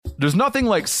There's nothing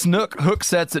like snook hook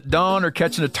sets at dawn or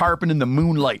catching a tarpon in the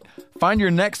moonlight. Find your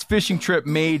next fishing trip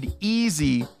made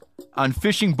easy on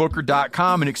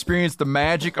fishingbooker.com and experience the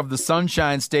magic of the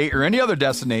Sunshine State or any other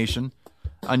destination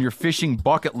on your fishing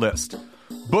bucket list.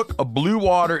 Book a blue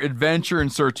water adventure in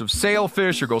search of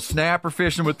sailfish or go snapper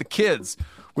fishing with the kids.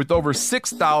 With over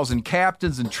 6,000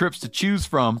 captains and trips to choose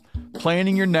from,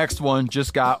 planning your next one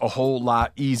just got a whole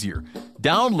lot easier.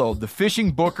 Download the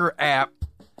Fishing Booker app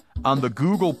on the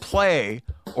Google Play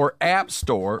or App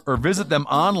Store, or visit them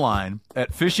online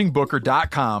at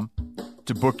fishingbooker.com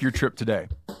to book your trip today.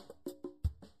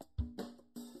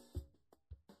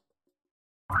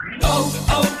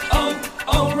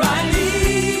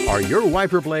 O'Reilly. Are your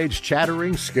wiper blades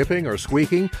chattering, skipping, or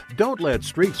squeaking? Don't let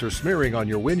streaks or smearing on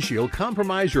your windshield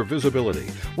compromise your visibility.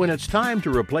 When it's time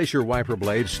to replace your wiper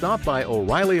blades, stop by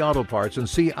O'Reilly Auto Parts and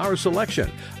see our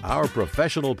selection. Our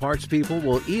professional parts people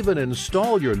will even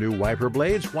install your new wiper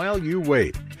blades while you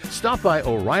wait. Stop by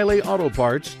O'Reilly Auto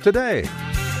Parts today.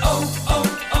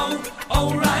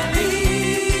 O'Reilly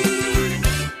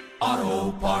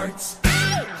Auto Parts.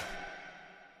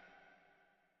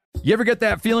 You ever get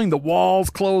that feeling the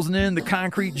walls closing in, the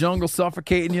concrete jungle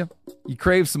suffocating you? You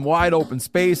crave some wide open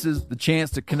spaces, the chance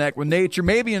to connect with nature,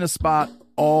 maybe in a spot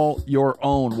all your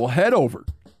own. Well, head over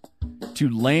to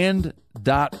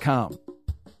land.com.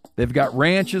 They've got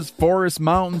ranches, forests,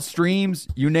 mountains, streams,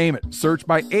 you name it. Search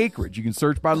by acreage. You can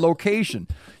search by location.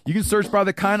 You can search by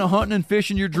the kind of hunting and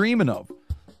fishing you're dreaming of.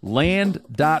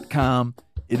 Land.com.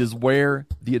 It is where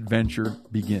the adventure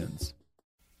begins.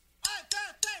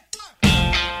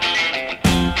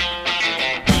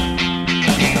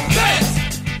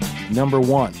 Number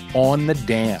 1, on the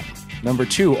dam. Number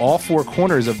 2, all four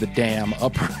corners of the dam,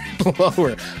 upper and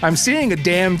lower. I'm seeing a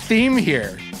dam theme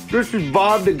here. This is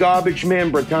Bob the Garbage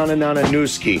Man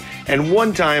Bratananananewski, and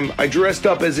one time I dressed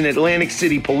up as an Atlantic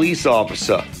City police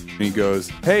officer. He goes,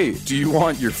 "Hey, do you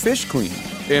want your fish clean?"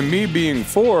 And me being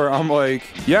 4, I'm like,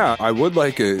 yeah, I would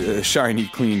like a shiny,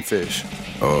 clean fish.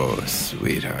 Oh,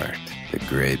 sweetheart, the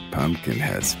great pumpkin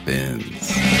has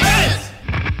fins.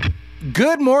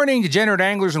 Good morning, degenerate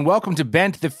anglers, and welcome to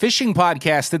Bent, the fishing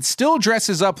podcast that still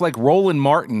dresses up like Roland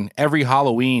Martin every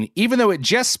Halloween, even though it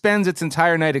just spends its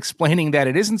entire night explaining that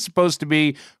it isn't supposed to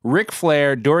be Ric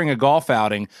Flair during a golf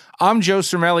outing. I'm Joe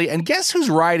Cermelli, and guess who's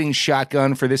riding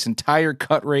shotgun for this entire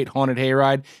cut-rate haunted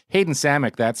hayride? Hayden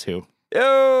Samick, that's who.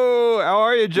 Yo, how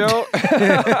are you, Joe?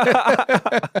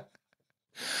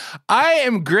 I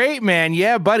am great, man.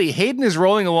 Yeah, buddy. Hayden is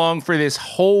rolling along for this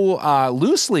whole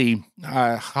loosely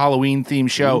Halloween-themed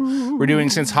show we're doing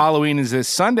since Halloween is this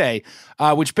Sunday,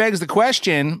 which begs the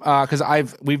question, because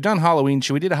we've done Halloween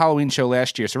show. We did a Halloween show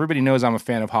last year, so everybody knows I'm a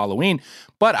fan of Halloween.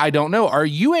 But I don't know. Are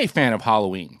you a fan of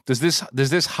Halloween? Does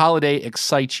this holiday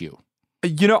excite you?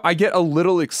 You know, I get a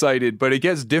little excited, but it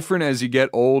gets different as you get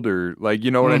older. Like, you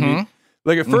know what I mean?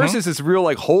 Like, at first, it's this real,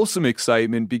 like, wholesome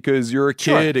excitement because you're a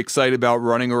kid excited about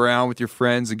running around with your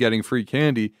friends and getting free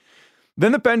candy.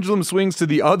 Then the pendulum swings to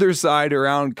the other side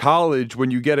around college when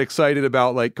you get excited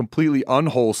about, like, completely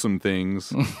unwholesome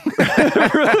things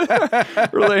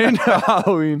relating to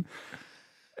Halloween.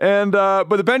 And, but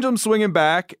the pendulum's swinging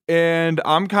back, and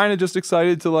I'm kind of just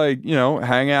excited to, like, you know,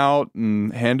 hang out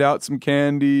and hand out some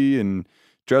candy and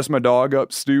dress my dog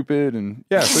up stupid. And,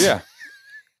 yeah.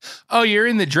 Oh, you're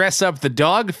in the dress up the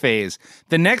dog phase.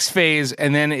 The next phase,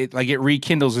 and then it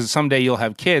rekindles, is someday you'll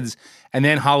have kids, and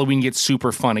then Halloween gets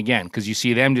super fun again because you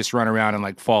see them just run around and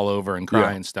like fall over and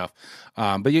cry and stuff.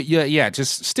 But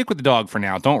just stick with the dog for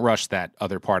now. Don't rush that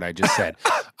other part I just said.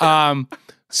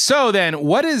 So then,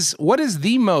 what is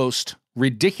the most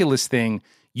ridiculous thing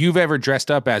you've ever dressed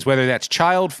up as? Whether that's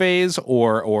child phase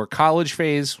or college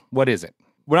phase, what is it?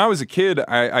 When I was a kid,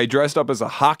 I dressed up as a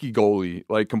hockey goalie,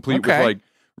 like complete with like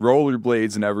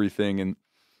rollerblades and everything, and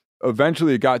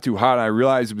eventually it got too hot and I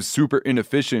realized it was super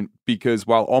inefficient because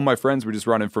while all my friends were just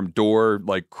running from door,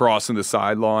 like crossing the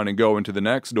sideline and going to the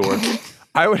next door,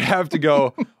 I would have to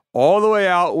go all the way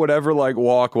out whatever like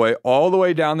walkway, all the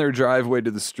way down their driveway to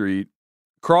the street,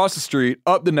 cross the street,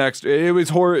 up the next. It was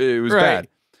horrible. It was bad.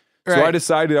 So I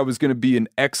decided I was going to be an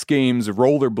X Games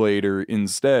rollerblader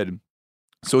instead.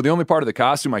 So the only part of the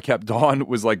costume I kept on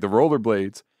was like the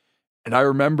rollerblades. And I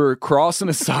remember crossing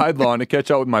a sideline to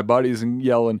catch up with my buddies and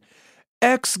yelling,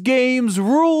 "X Games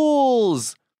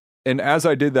rules!" And as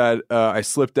I did that, I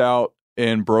slipped out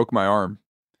and broke my arm.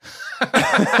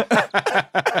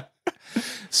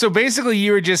 So basically,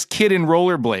 you were just kid in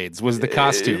rollerblades was the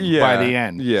costume by the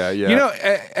end. Yeah. You know,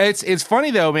 it's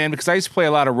funny though, man, because I used to play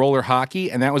a lot of roller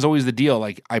hockey, and that was always the deal.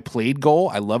 Like, I played goal,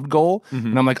 I loved goal,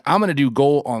 and I'm like, I'm gonna do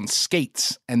goal on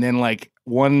skates, and then like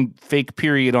one fake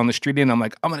period on the street, and I'm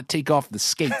like, I'm gonna take off the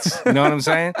skates. You know what I'm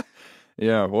saying?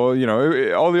 Yeah. Well, you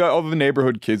know, all the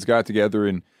neighborhood kids got together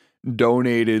and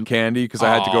donated candy because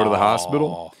I had to go to the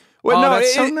hospital. Well, no,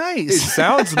 that's so nice. It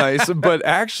sounds nice, but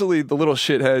actually, the little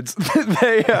shitheads,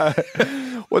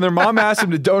 they when their mom asked them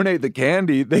to donate the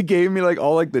candy, they gave me like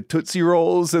all like the Tootsie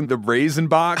Rolls and the raisin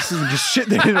boxes and just shit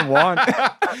they didn't want.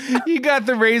 You got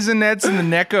the Raisinets and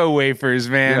the Necco wafers,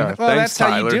 man. Yeah, well, thanks, that's how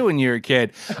you Tyler. do when you're a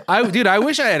kid. I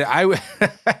wish I had.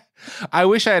 I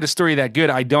wish I had a story that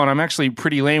good. I don't. I'm actually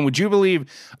pretty lame. Would you believe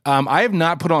I have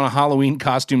not put on a Halloween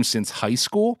costume since high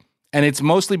school? And it's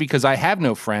mostly because I have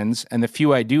no friends, and the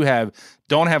few I do have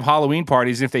don't have Halloween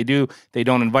parties. If they do, they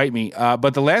don't invite me.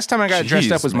 But the last time I got dressed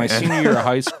up was my senior year of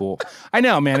high school. I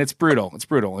know, man. It's brutal. It's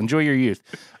brutal. Enjoy your youth.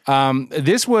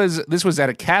 This was at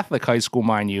a Catholic high school,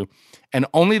 mind you, and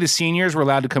only the seniors were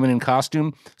allowed to come in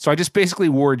costume. So I just basically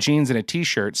wore jeans and a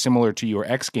T-shirt, similar to your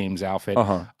X Games outfit.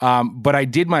 But I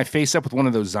did my face up with one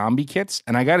of those zombie kits,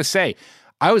 and I got to say,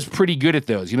 I was pretty good at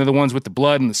those. You know, the ones with the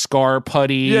blood and the scar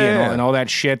putty and all that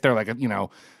shit. They're like, you know,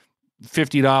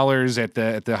 $50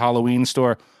 at the Halloween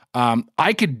store.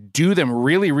 I could do them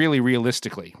really, really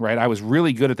realistically, right? I was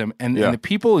really good at them. And the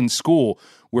people in school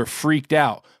were freaked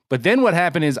out. But then what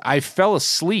happened is I fell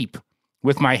asleep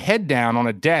with my head down on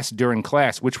a desk during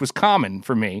class, which was common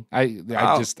for me.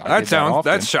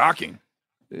 That's shocking.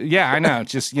 Yeah, I know.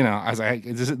 It's just, you know, I was like,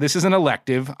 this is an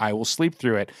elective. I will sleep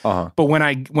through it. But when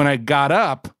I got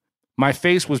up, my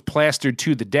face was plastered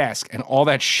to the desk, and all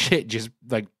that shit just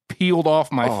like peeled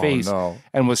off my face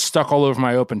and was stuck all over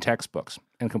my open textbooks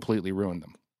and completely ruined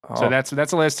them. So that's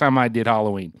the last time I did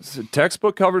Halloween. So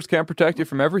textbook covers can't protect you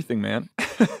from everything, man.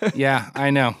 Yeah, I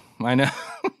know.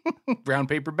 Brown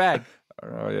paper bag.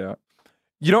 Oh yeah.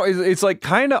 You know, it's like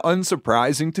kind of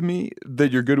unsurprising to me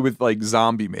that you're good with like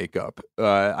zombie makeup.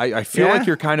 I feel like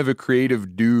you're kind of a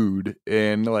creative dude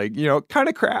and like, you know, kind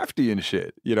of crafty and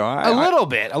shit. You know, a little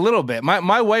bit.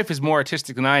 My wife is more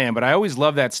artistic than I am, but I always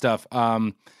love that stuff.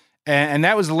 And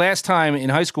that was the last time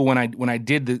in high school when I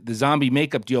did the zombie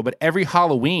makeup deal. But every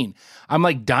Halloween, I'm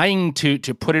like dying to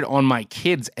put it on my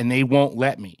kids, and they won't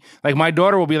let me. Like my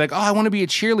daughter will be like, "Oh, I want to be a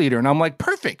cheerleader," and I'm like,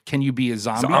 "Perfect. Can you be a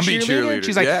zombie cheerleader?"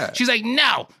 She's like,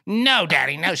 "No,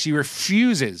 Daddy, no." She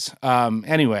refuses.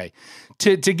 Anyway,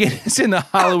 to get us in the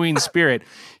Halloween spirit,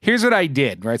 here's what I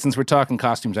did. Right, since we're talking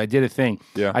costumes, I did a thing.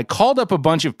 Yeah. I called up a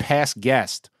bunch of past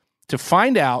guests to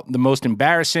find out the most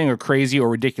embarrassing or crazy or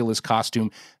ridiculous costume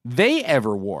they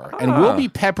ever wore. And we'll be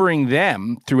peppering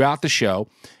them throughout the show.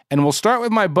 And we'll start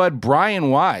with my bud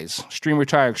Brian Wise, stream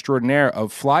retire extraordinaire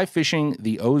of Fly Fishing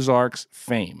the Ozarks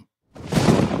fame.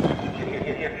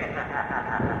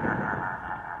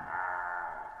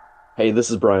 Hey, this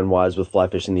is Brian Wise with Fly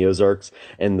Fishing the Ozarks.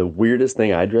 And the weirdest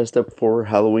thing I dressed up for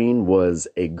Halloween was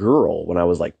a girl when I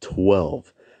was like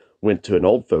 12. Went to an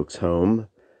old folks home,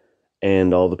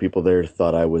 and all the people there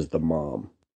thought I was the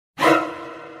mom.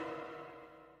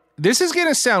 This is going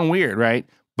to sound weird, right?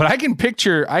 But I can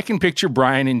picture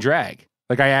Brian in drag.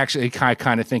 Like I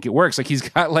kind of think it works. Like he's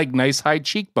got like nice high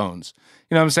cheekbones.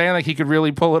 You know what I'm saying? Like he could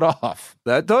really pull it off.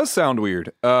 That does sound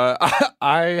weird.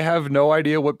 I have no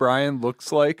idea what Brian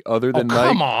looks like other than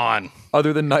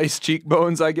other than nice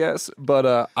cheekbones, I guess.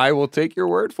 But I will take your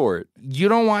word for it. You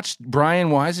don't watch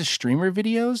Brian Wise's streamer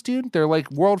videos, dude? They're like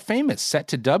world famous, set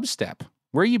to dubstep.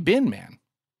 Where you been, man?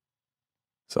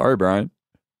 Sorry, Brian.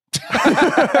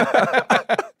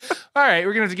 All right,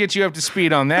 we're going to have to get you up to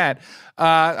speed on that.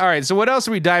 All right, so what else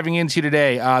are we diving into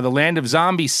today? The Land of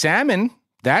Zombie Salmon.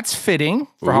 That's fitting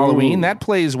for Halloween. That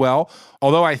plays well.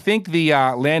 Although I think the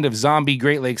Land of Zombie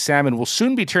Great Lakes Salmon will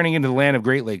soon be turning into the Land of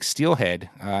Great Lakes Steelhead.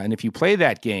 And if you play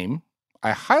that game,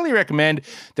 I highly recommend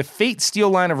the Fate Steel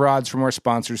line of rods from our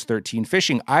sponsors, 13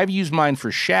 Fishing. I've used mine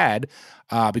for shad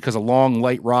because a long,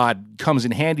 light rod comes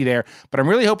in handy there. But I'm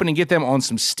really hoping to get them on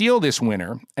some steel this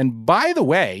winter. And by the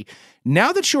way,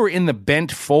 now that you're in the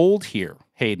bent fold here,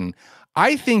 Hayden,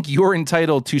 I think you're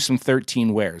entitled to some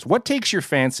 13 wares. What takes your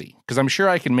fancy? Because I'm sure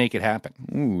I can make it happen.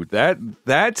 Ooh,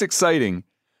 that's exciting.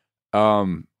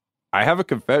 I have a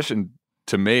confession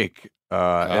to make.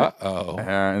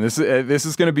 And this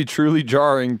is going to be truly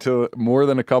jarring to more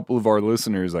than a couple of our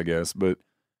listeners, I guess. But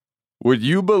would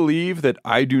you believe that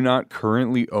I do not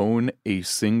currently own a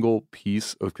single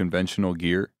piece of conventional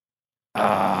gear?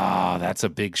 Ah, that's a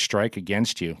big strike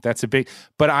against you.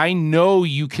 But I know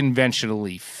you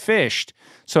conventionally fished.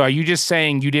 So are you just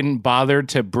saying you didn't bother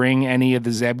to bring any of the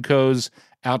Zebcos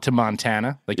out to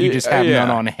Montana? Like you just have none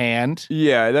on hand?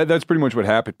 Yeah, that's pretty much what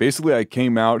happened. Basically, I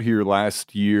came out here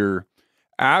last year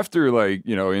after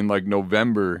in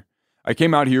November. I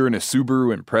came out here in a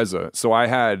Subaru Impreza. So I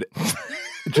had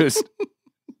just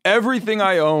everything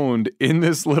I owned in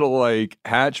this little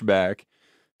hatchback.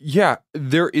 Yeah,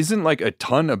 there isn't a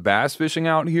ton of bass fishing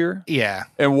out here. Yeah.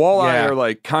 And walleye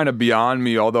are kind of beyond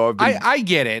me, although I've been... I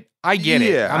get it. I get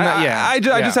it. I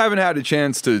just haven't had a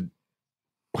chance to...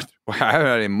 I haven't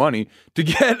had any money to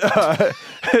get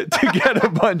a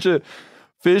bunch of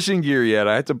fishing gear yet.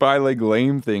 I had to buy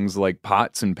lame things like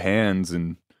pots and pans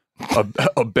and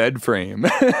a bed frame.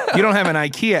 You don't have an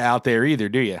IKEA out there either,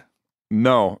 do you?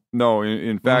 No.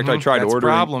 In fact, I tried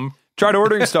ordering... Tried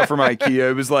ordering stuff from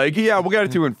IKEA. It was we'll get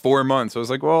it to you in 4 months. I was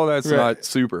like, well, that's not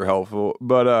super helpful.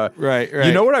 But right.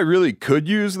 You know what I really could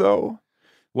use though?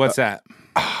 What's that?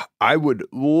 I would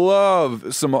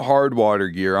love some hard water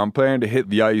gear. I'm planning to hit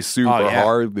the ice super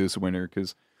hard this winter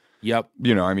because,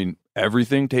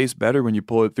 everything tastes better when you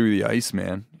pull it through the ice,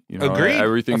 man. Agreed.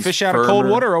 Everything's a fish out firmer. of cold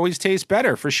water always tastes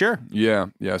better for sure. Yeah.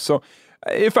 So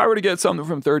if I were to get something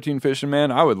from 13 Fishing,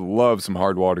 man, I would love some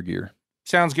hard water gear.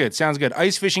 Sounds good.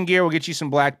 Ice fishing gear. We'll get you some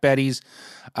Black Betties.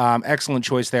 Excellent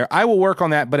choice there. I will work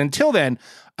on that. But until then,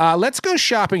 let's go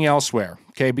shopping elsewhere,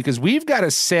 okay? Because we've got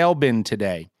a sale bin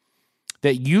today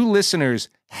that you listeners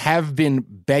have been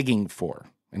begging for.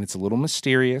 And it's a little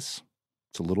mysterious.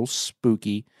 It's a little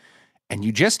spooky. And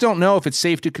you just don't know if it's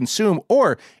safe to consume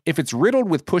or if it's riddled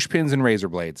with push pins and razor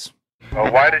blades.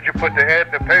 Well, why did you put the head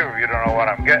in the paper? You don't know what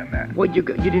I'm getting at. Well, you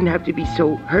didn't have to be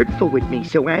so hurtful with me,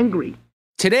 so angry.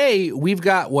 Today, we've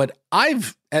got what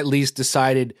I've at least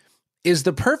decided is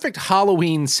the perfect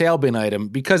Halloween sale bin item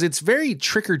because it's very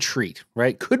trick or treat,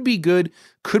 right? Could be good,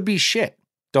 could be shit.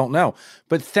 Don't know.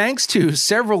 But thanks to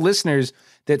several listeners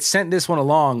that sent this one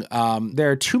along, there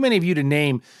are too many of you to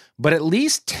name, but at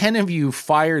least 10 of you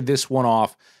fired this one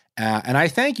off, and I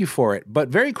thank you for it. But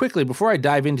very quickly, before I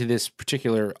dive into this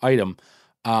particular item,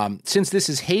 since this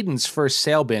is Hayden's first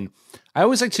sale bin, I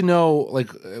always like to know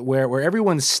where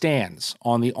everyone stands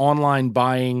on the online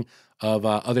buying of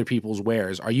other people's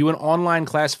wares. Are you an online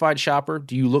classified shopper?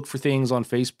 Do you look for things on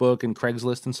Facebook and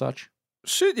Craigslist and such?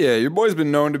 Shit, yeah. Your boy's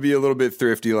been known to be a little bit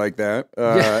thrifty like that.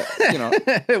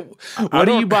 What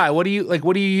do you buy? What do you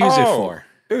use it for?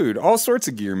 Dude, all sorts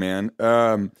of gear, man.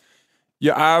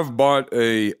 I've bought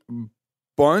a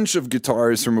bunch of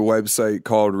guitars from a website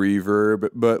called Reverb,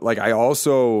 but I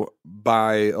also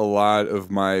buy a lot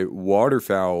of my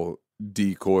waterfowl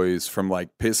decoys from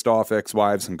pissed off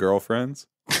ex-wives and girlfriends.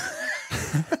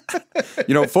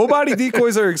 Full body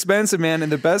decoys are expensive, man,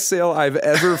 and the best sale I've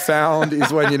ever found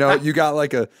is when you got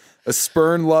a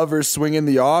spurn lover swinging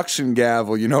the auction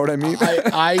gavel. You know what I mean?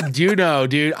 I do know,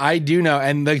 dude. I do know,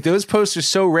 and those posts are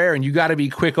so rare, and you got to be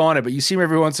quick on it. But you see them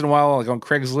every once in a while, on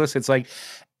Craigslist. It's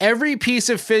every piece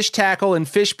of fish tackle and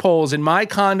fish poles in my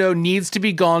condo needs to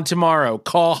be gone tomorrow.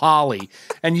 Call Holly.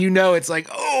 And it's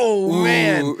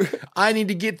man, I need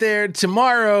to get there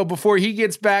tomorrow before he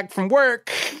gets back from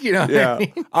work. Yeah. I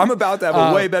mean? I'm about to have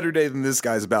a way better day than this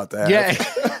guy's about to have. Yeah,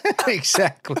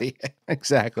 exactly.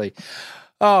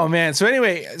 Oh man. So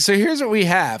anyway, here's what we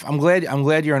have. I'm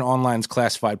glad you're an online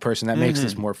classified person. That makes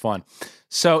this more fun.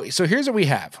 So here's what we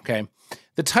have. Okay.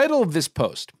 The title of this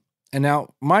post. And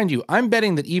now, mind you, I'm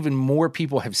betting that even more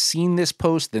people have seen this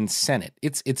post than sent it.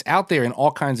 It's out there in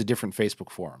all kinds of different Facebook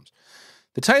forums.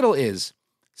 The title is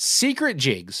Secret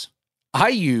Jigs I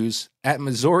Use at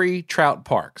Missouri Trout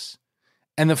Parks.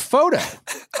 And the photo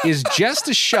is just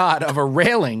a shot of a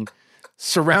railing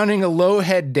surrounding a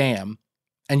low-head dam,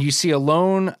 and you see a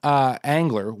lone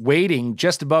angler waiting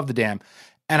just above the dam.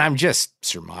 And I'm just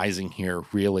surmising here,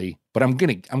 really, but I'm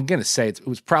gonna say it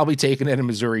was probably taken at a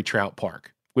Missouri Trout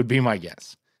Park. Would be my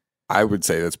guess. I would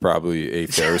say that's probably a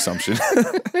fair assumption.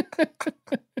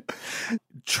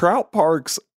 Trout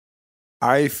parks,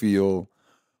 I feel,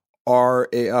 are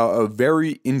a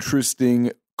very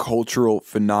interesting cultural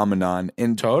phenomenon.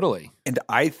 And totally. And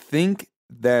I think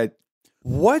that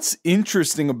what's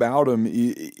interesting about them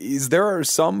is there are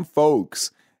some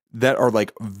folks that are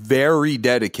very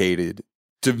dedicated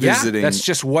to visiting. Yeah, that's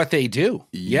just what they do.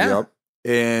 Yeah. Yep.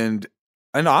 And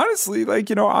honestly,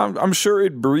 I'm sure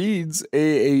it breeds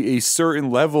a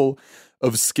certain level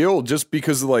of skill just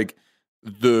because of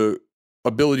the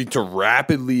ability to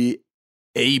rapidly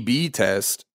A/B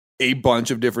test a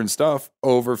bunch of different stuff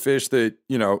over fish that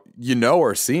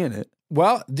are seeing it.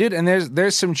 Well, dude, and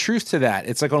there's some truth to that.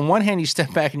 It's like on one hand, you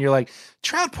step back and you're like,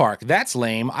 trout park, that's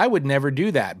lame. I would never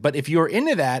do that. But if you're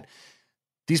into that,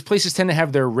 these places tend to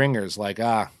have their ringers. Like,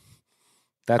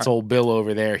 that's old Bill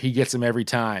over there. He gets them every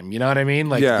time. You know what I mean?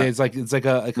 Like, it's like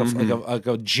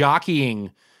a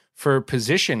jockeying for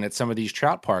position at some of these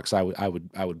trout parks. I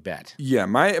would bet. Yeah,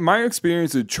 my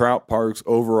experience at trout parks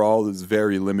overall is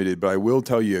very limited, but I will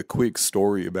tell you a quick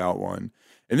story about one.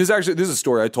 And this is a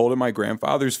story I told at my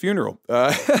grandfather's funeral.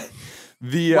 I'm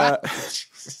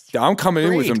coming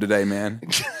in with him today, man.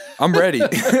 I'm ready.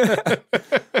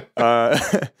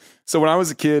 So when I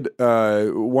was a kid,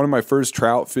 one of my first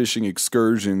trout fishing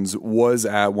excursions was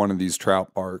at one of these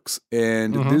trout parks.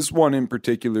 And this one in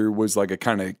particular was like a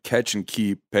kind of catch and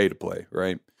keep, pay to play,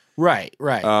 right? Right.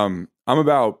 I'm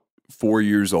about 4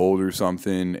 years old or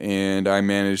something, and I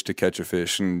managed to catch a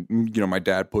fish. And, my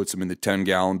dad puts him in the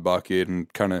 10-gallon bucket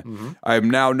and kind of, I'm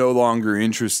now no longer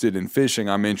interested in fishing.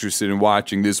 I'm interested in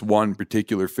watching this one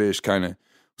particular fish kind of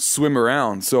swim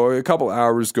around. So a couple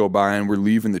hours go by and we're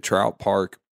leaving the trout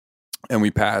park and we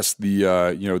pass the,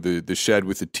 the shed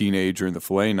with the teenager and the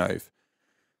fillet knife.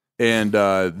 And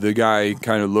the guy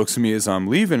kind of looks at me as I'm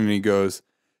leaving and he goes,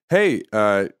 "Hey,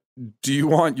 do you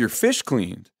want your fish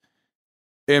cleaned?"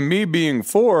 And me being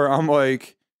 4, I'm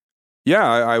like, yeah,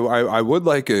 I would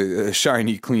like a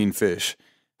shiny, clean fish.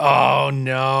 Oh,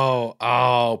 no.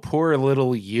 Oh, poor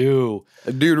little you.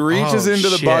 Dude reaches into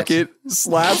the bucket,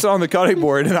 slaps on the cutting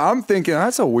board, and I'm thinking,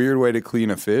 that's a weird way to clean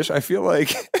a fish. I feel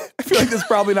like that's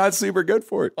probably not super good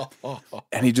for it.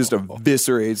 And he just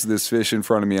eviscerates this fish in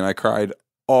front of me, and I cried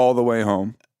all the way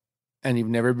home. And you've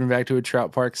never been back to a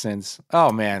trout park since?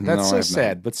 Oh, man, that's so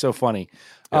sad, but so funny.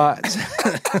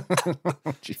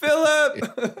 Philip!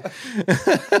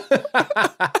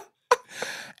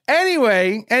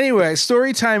 Anyway,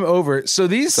 story time over. So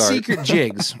these secret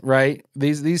jigs, right?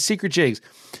 These secret jigs,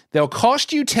 they'll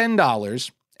cost you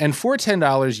 $10, and for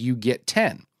 $10 you get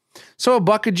 10. So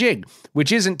 $1 a jig,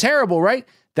 which isn't terrible, right?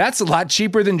 That's a lot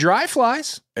cheaper than dry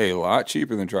flies. A lot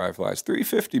cheaper than dry flies.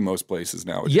 $3.50 most places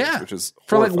nowadays, which is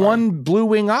for like one blue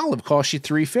wing olive costs you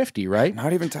 $3.50, right?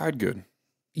 Not even tied good.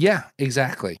 Yeah,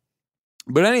 exactly.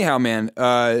 But anyhow, man,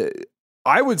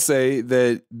 I would say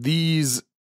that these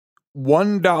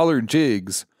 $1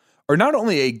 jigs are not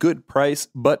only a good price,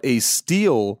 but a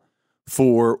steal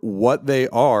for what they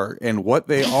are. And what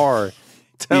they are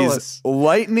is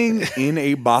lightning in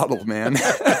a bottle, man.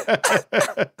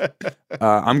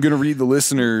 I'm going to read the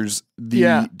listeners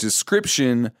the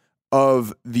description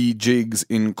of the jigs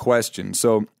in question.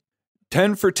 So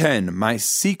 10 for 10, my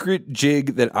secret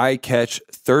jig that I catch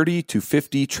 30 to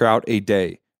 50 trout a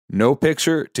day. No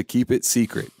picture to keep it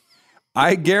secret.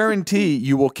 I guarantee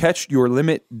you will catch your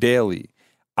limit daily.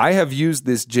 I have used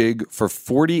this jig for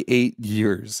 48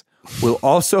 years. We'll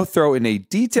also throw in a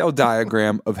detailed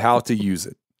diagram of how to use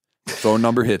it. Phone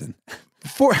number hidden.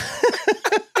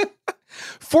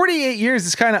 48 years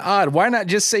is kind of odd. Why not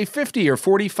just say 50 or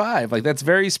 45? Like, that's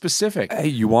very specific. Hey,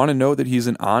 you want to know that he's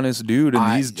an honest dude,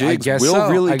 and these jigs will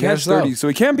really catch 30, so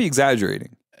he can't be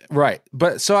exaggerating. Right.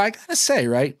 But so I got to say,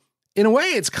 right, in a way,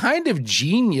 it's kind of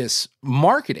genius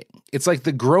marketing. It's like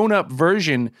the grown-up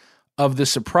version of the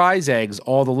surprise eggs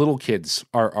all the little kids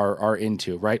are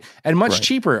into, right? And much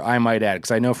cheaper, I might add,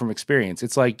 because I know from experience.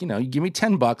 It's like, you give me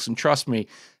 $10 and trust me,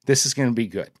 this is going to be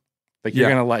good. Like, you're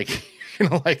going to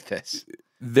like this.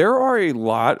 There are a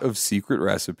lot of secret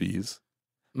recipes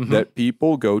that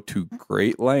people go to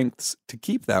great lengths to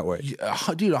keep that way.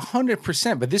 Dude,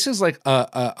 100%. But this is like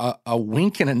a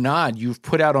wink and a nod you've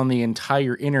put out on the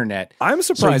entire internet. I'm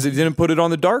surprised they didn't put it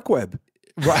on the dark web.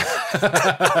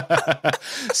 Right.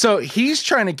 So he's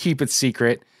trying to keep it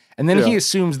secret, and then he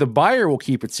assumes the buyer will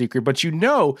keep it secret. But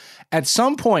at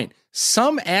some point,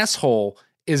 some asshole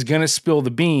is going to spill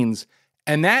the beans,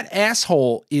 and that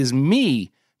asshole is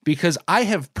me, because I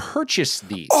have purchased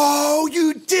these. Oh,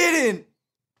 you didn't!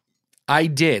 I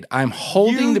did. I'm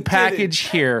holding the package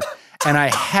here, and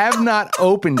I have not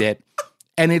opened it,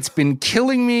 and it's been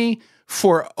killing me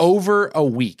for over a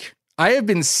week. I have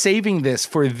been saving this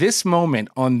for this moment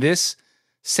on this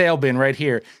sale bin right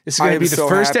here. This is going to be the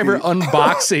first ever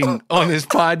unboxing on this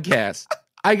podcast.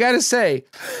 I got to say,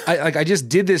 I just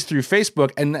did this through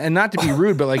Facebook, and not to be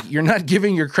rude, but like, you're not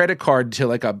giving your credit card to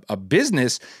like a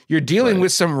business. You're dealing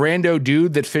with some rando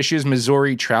dude that fishes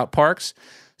Missouri trout parks.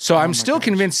 So I'm still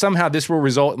convinced somehow this will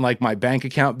result in like my bank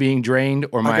account being drained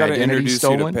or my identity stolen. I got to introduce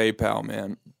you to PayPal,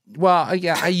 man. Well,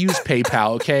 yeah, I use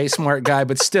PayPal, okay? Smart guy,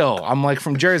 but still, I'm like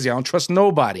from Jersey. I don't trust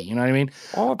nobody, you know what I mean?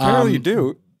 Oh, apparently you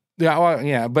do. Yeah, well,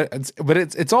 yeah, but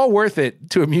it's all worth it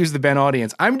to amuse the Ben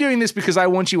audience. I'm doing this because I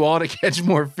want you all to catch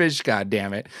more fish, God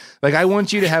damn it. Like, I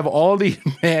want you to have all the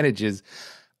advantages.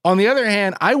 On the other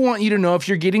hand, I want you to know if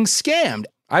you're getting scammed.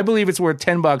 I believe it's worth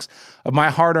 $10 of my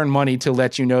hard-earned money to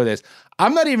let you know this.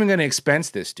 I'm not even going to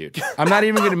expense this, dude. I'm not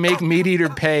even going to make Meat Eater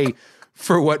pay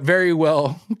for what very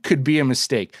well could be a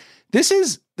mistake. This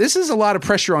is a lot of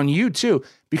pressure on you too,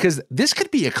 because this could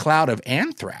be a cloud of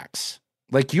anthrax.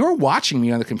 Like, you're watching me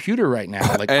on the computer right now.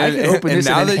 Like, I can open this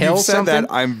and inhale something.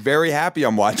 That, I'm very happy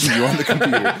I'm watching you on the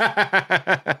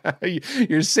computer.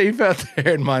 You're safe out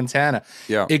there in Montana.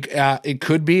 Yeah. It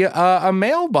could be a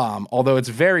mail bomb, although it's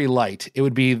very light. It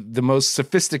would be the most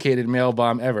sophisticated mail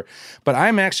bomb ever. But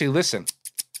I'm actually, listen,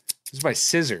 this is my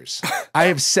scissors. I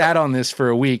have sat on this for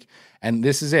a week, and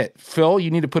this is it. Phil,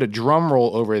 you need to put a drum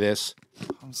roll over this.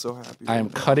 I'm so happy. I am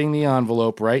cutting the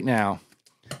envelope right now,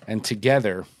 and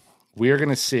together we are going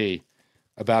to see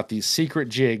about these secret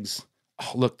jigs.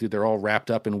 Oh, look, dude, they're all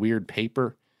wrapped up in weird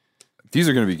paper. These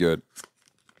are going to be good.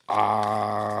 Oh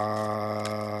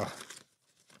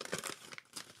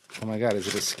my God, is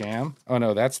it a scam? Oh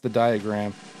no, that's the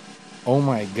diagram. Oh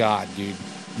my God, dude.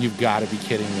 You've got to be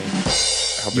kidding me.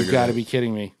 You've got to be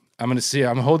kidding me. I'm going to see it.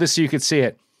 I'm going to hold this so you can see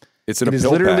it. It is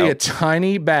literally a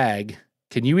tiny bag.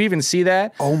 Can you even see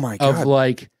that? Oh my God. Of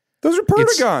like, those are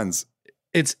Perdigons.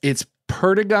 It's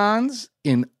Perdigons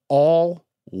in all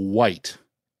white.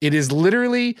 It is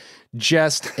literally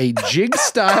just a jig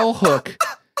style hook,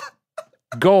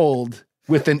 gold,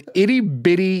 with an itty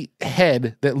bitty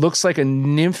head that looks like a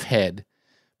nymph head,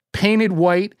 painted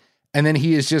white, and then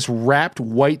he has just wrapped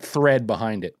white thread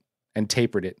behind it and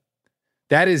tapered it.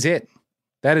 That is it.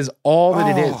 That is all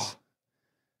that it is.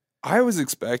 I was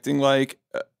expecting like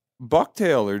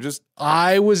bucktail or just.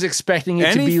 I was expecting it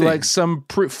anything. To be like some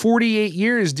 48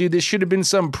 years, dude. This should have been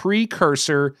some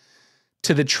precursor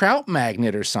to the trout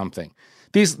magnet or something.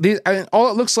 These I mean, all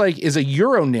it looks like is a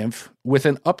Euro nymph with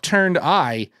an upturned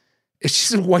eye. It's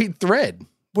just a white thread.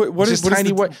 What is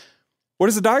tiny white? What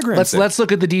is the diagram? Let's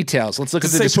look at the details. Let's look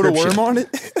at the description. Put a worm on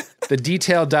it. The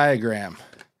detailed diagram.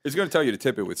 It's going to tell you to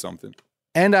tip it with something.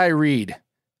 And I read,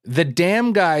 the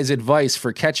damn guy's advice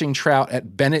for catching trout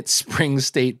at Bennett Springs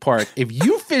State Park. If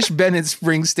you fish Bennett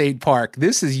Springs State Park,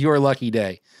 this is your lucky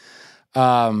day.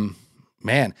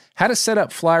 Man, how to set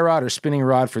up fly rod or spinning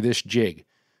rod for this jig.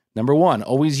 Number 1,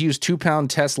 always use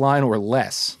 2-pound test line or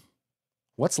less.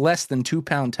 What's less than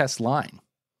 2-pound test line?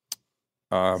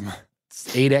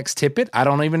 8X tippet? I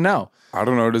don't even know. I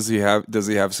don't know. Does he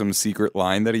have some secret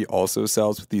line that he also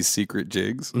sells with these secret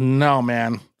jigs? No,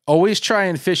 man. Always try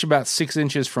and fish about 6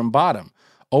 inches from bottom.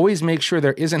 Always make sure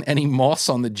there isn't any moss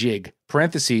on the jig.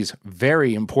 Parentheses,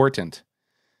 very important.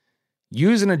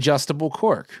 Use an adjustable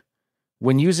cork.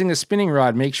 When using a spinning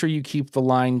rod, make sure you keep the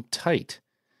line tight.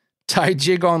 Tie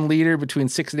jig on leader between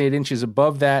 6 and 8 inches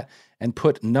above that and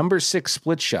put number 6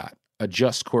 split shot.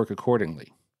 Adjust cork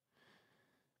accordingly.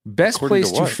 Best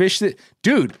place to fish the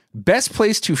dude. Best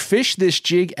place to fish this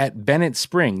jig at Bennett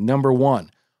Spring. Number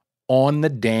 1, on the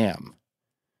dam.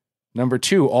 Number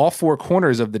 2, all 4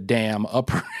 corners of the dam,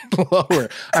 upper and lower.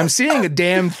 I'm seeing a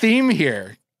dam theme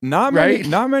here. Not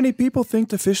many people think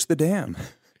to fish the dam.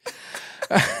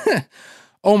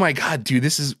 Oh my God, dude!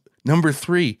 This is number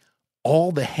 3.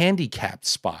 All the handicapped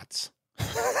spots. This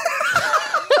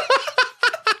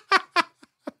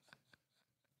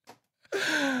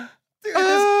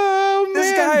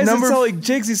guy isn't selling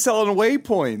jigs, he's selling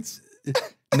waypoints.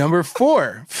 Number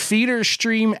 4, feeder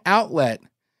stream outlet.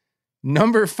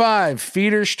 Number 5,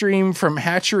 feeder stream from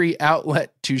hatchery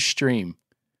outlet to stream.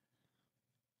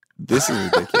 This is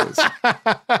ridiculous.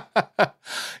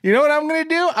 You know what I'm going to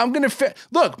do? I'm going to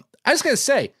look, I was going to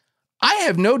say, I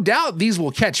have no doubt these will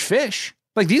catch fish.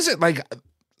 Like, these are like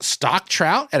stock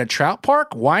trout at a trout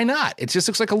park. Why not? It just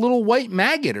looks like a little white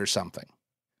maggot or something.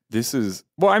 This is,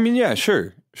 well, I mean, yeah,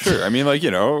 sure. I mean, like,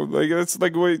 like it's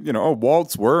like, a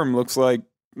Walt's worm looks like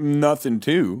nothing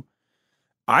too.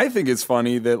 I think it's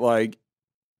funny that, like,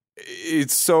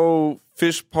 it's so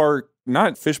fish park,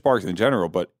 not fish parks in general,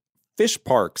 but fish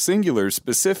park singular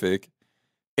specific.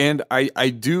 And I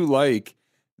do like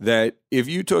that if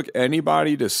you took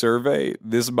anybody to survey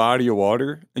this body of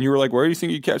water and you were like, where do you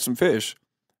think you catch some fish?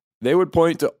 They would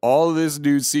point to all of this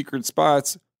dude's secret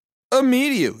spots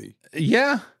immediately.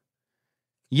 Yeah.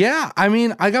 Yeah, I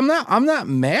mean, like, I'm not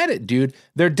mad at dude.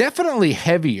 They're definitely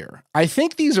heavier. I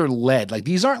think these are lead. Like,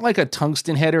 these aren't like a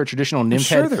tungsten head or a traditional nymph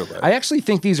head. They're lead. I actually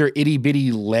think these are itty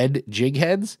bitty lead jig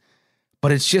heads.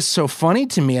 But it's just so funny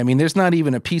to me. I mean, there's not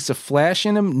even a piece of flash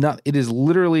in them. It is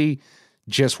literally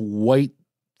just white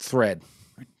thread.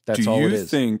 That's all it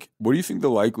is. What do you think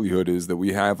the likelihood is that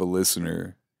we have a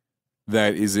listener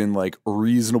that is in like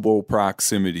reasonable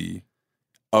proximity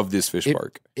of this fish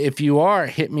park. If you are,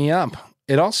 hit me up.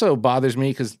 It also bothers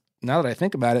me because now that I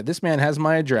think about it, this man has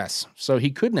my address. So he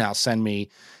could now send me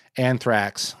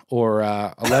anthrax or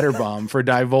a letter bomb for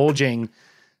divulging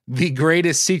the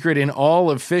greatest secret in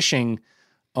all of fishing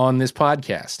on this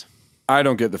podcast. I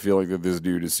don't get the feeling that this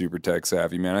dude is super tech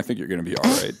savvy, man. I think you're going to be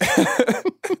all right.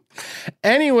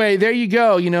 Anyway, there you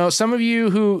go. You know, some of you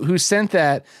who sent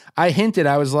that, I hinted,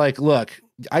 I was like, look,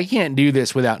 I can't do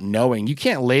this without knowing. You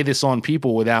can't lay this on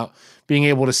people without being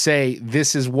able to say,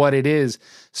 this is what it is.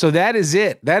 So that is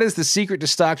it. That is the secret to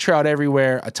stock trout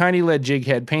everywhere. A tiny lead jig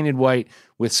head painted white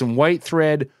with some white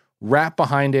thread wrapped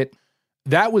behind it.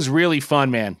 That was really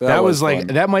fun, man. That was like,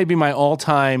 that might be my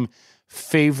all-time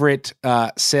favorite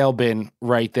sale bin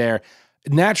right there.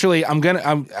 Naturally, I'm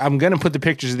gonna put the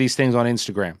pictures of these things on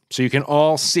Instagram, so you can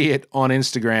all see it on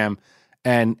Instagram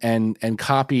and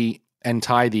copy and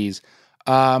tie these.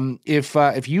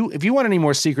 If you want any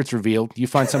more secrets revealed, you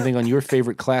find something on your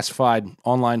favorite classified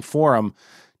online forum,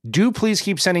 do please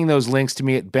keep sending those links to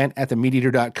me at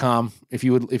bent@themeateater.com. If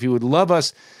you would love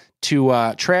us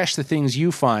to trash the things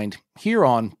you find here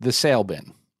on the sale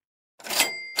bin.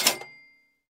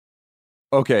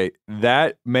 Okay,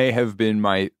 that may have been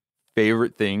my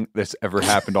favorite thing that's ever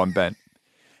happened on Bent.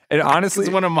 And honestly,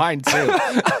 it's one of mine too.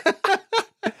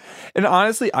 And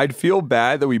honestly, I'd feel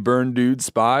bad that we burned dudes'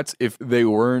 spots if they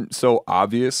weren't so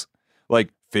obvious. Like,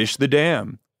 fish the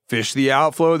dam, fish the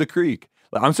outflow of the creek.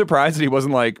 I'm surprised that he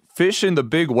wasn't like, fish in the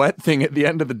big wet thing at the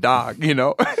end of the dock, you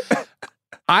know?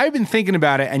 I've been thinking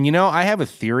about it, and you know, I have a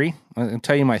theory. I'll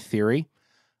tell you my theory.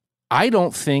 I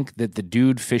don't think that the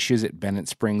dude fishes at Bennett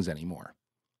Springs anymore.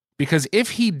 Because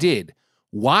if he did,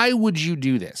 why would you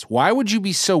do this? Why would you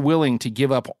be so willing to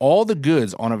give up all the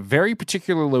goods on a very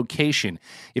particular location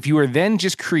if you are then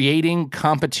just creating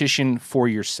competition for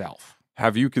yourself?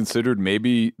 Have you considered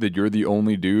maybe that you're the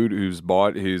only dude who's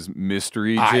bought his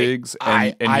mystery jigs?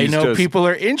 I know people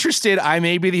are interested. I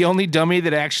may be the only dummy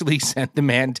that actually sent the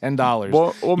man $10.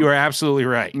 Well, you are absolutely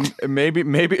right. Maybe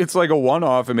it's like a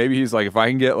one-off, and maybe he's like, if I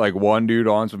can get like one dude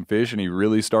on some fish and he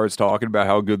really starts talking about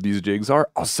how good these jigs are,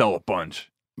 I'll sell a bunch.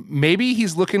 Maybe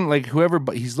he's looking like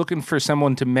but he's looking for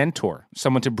someone to mentor,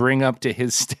 someone to bring up to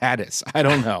his status. I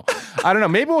don't know.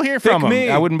 Maybe we'll hear from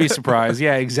him. I wouldn't be surprised.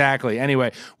 Yeah, exactly.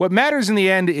 Anyway, what matters in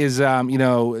the end is,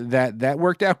 that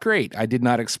worked out great. I did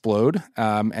not explode.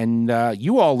 And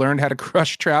you all learned how to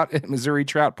crush trout at Missouri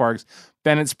trout parks,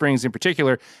 Bennett Springs in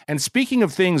particular. And speaking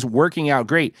of things working out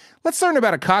great, let's learn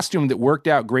about a costume that worked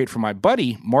out great for my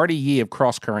buddy, Marty Yee of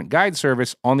Cross Current Guide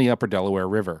Service on the Upper Delaware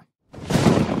River.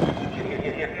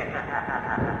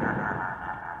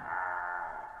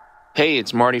 Hey,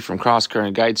 it's Marty from Cross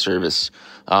Current Guide Service.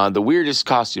 The weirdest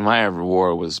costume I ever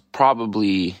wore was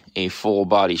probably a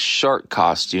full-body shark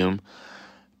costume,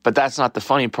 but that's not the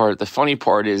funny part. The funny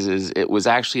part is it was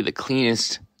actually the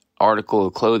cleanest article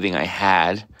of clothing I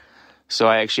had, so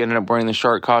I actually ended up wearing the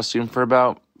shark costume for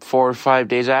about 4 or 5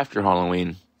 days after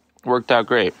Halloween. Worked out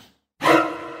great.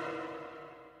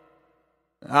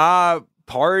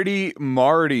 Party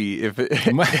Marty.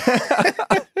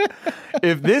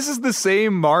 If this is the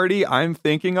same Marty I'm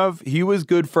thinking of, he was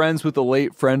good friends with a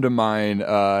late friend of mine,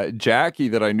 Jackie,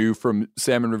 that I knew from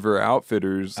Salmon River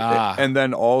Outfitters. And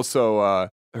then also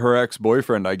her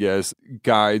ex-boyfriend, I guess,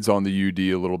 guides on the UD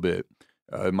a little bit.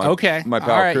 My pal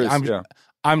all right. Chris,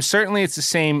 I'm certainly it's the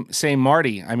same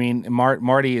Marty. I mean,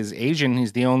 Marty is Asian.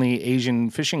 He's the only Asian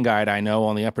fishing guide I know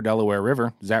on the Upper Delaware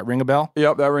River. Does that ring a bell?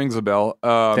 Yep, that rings a bell.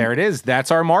 There it is.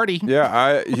 That's our Marty.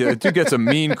 Yeah, dude gets a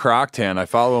mean croc tan. I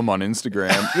follow him on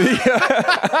Instagram.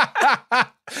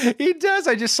 He does.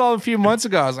 I just saw him a few months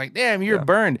ago. I was like, damn, you're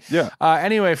burned. Yeah.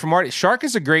 Anyway, for Marty, shark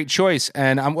is a great choice,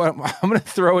 and I'm going to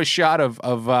throw a shot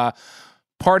of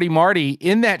Party Marty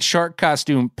in that shark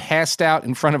costume, passed out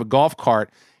in front of a golf cart,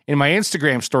 in my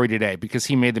Instagram story today, because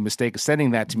he made the mistake of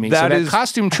sending that to me. That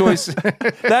costume choice.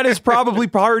 That is probably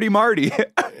Party Marty.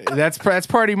 That's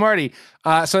Party Marty.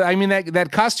 So, I mean,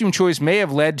 that costume choice may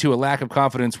have led to a lack of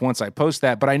confidence once I post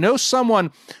that, but I know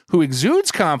someone who exudes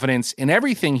confidence in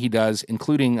everything he does,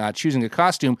 including choosing a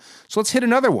costume. So let's hit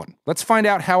another one. Let's find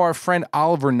out how our friend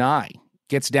Oliver Nye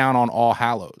gets down on All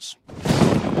Hallows.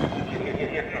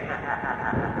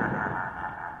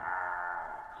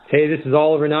 Hey, this is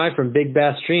Oliver Nye from Big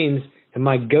Bass Streams, and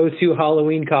my go-to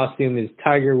Halloween costume is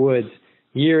Tiger Woods,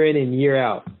 year in and year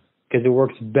out, because it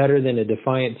works better than a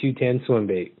Defiant 210 swim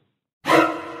bait.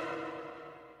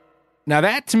 Now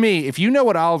that, to me, if you know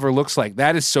what Oliver looks like,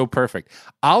 that is so perfect.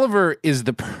 Oliver is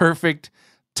the perfect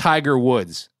Tiger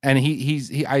Woods, and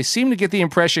I seem to get the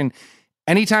impression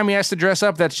Anytime he has to dress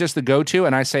up, that's just the go-to.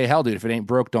 And I say, hell, dude, if it ain't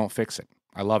broke, don't fix it.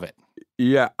 I love it.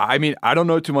 Yeah, I mean, I don't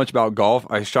know too much about golf.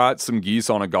 I shot some geese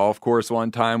on a golf course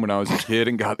one time when I was a kid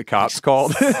and got the cops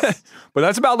called. But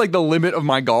that's about like the limit of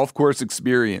my golf course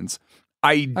experience.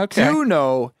 I do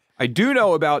know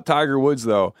about Tiger Woods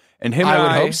though, and him. I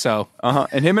would hope so.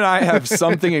 And him and I have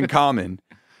something in common: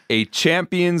 a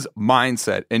champion's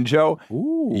mindset. And Joe,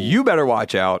 you better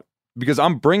watch out because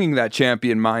I'm bringing that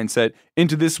champion mindset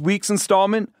into this week's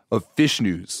installment of Fish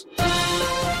News.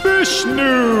 Fish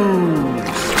News.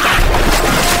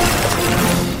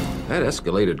 That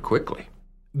escalated quickly.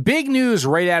 Big news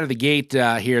right out of the gate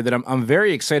here that I'm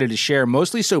very excited to share,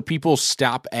 mostly so people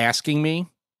stop asking me.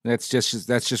 That's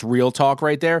just real talk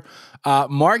right there.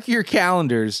 Mark your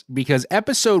calendars because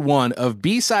episode 1 of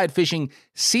B-Side Fishing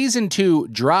Season 2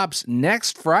 drops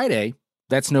next Friday.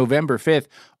 That's November 5th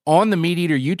on the Meat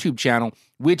Eater YouTube channel,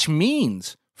 which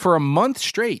means for a month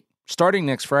straight, starting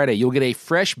next Friday, you'll get a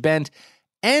fresh bent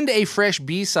and a fresh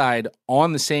B-side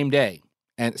on the same day.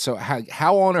 And so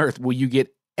how on earth will you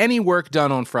get any work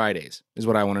done on Fridays is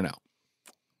what I want to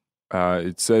know.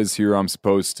 It says here I'm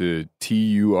supposed to tee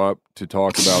you up to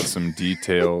talk about some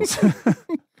details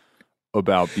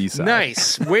about B-side.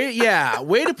 Nice. Way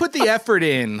to put the effort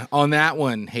in on that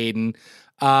one, Hayden.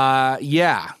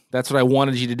 Yeah, that's what I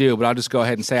wanted you to do, but I'll just go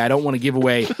ahead and say I don't want to give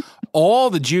away all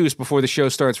the juice before the show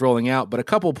starts rolling out, but a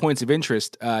couple of points of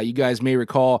interest. You guys may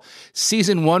recall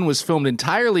season 1 was filmed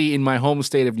entirely in my home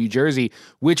state of New Jersey,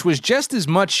 which was just as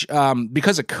much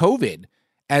because of COVID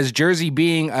as Jersey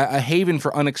being a haven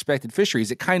for unexpected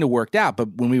fisheries. It kind of worked out, but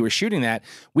when we were shooting that,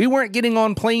 we weren't getting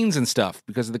on planes and stuff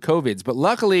because of the COVIDs. But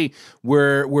luckily,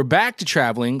 we're back to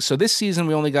traveling. So this season,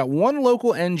 we only got one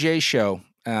local NJ show,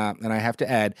 and I have to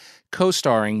add,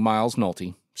 co-starring Miles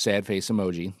Nolte. Sad face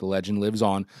emoji. The legend lives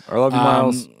on. I love you,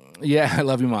 Miles. Yeah, I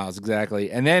love you, Miles.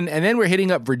 Exactly. And then we're hitting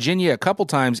up Virginia a couple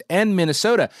times and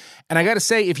Minnesota. And I got to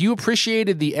say, if you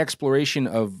appreciated the exploration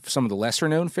of some of the lesser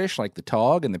known fish like the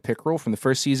tog and the pickerel from the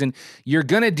first season, you're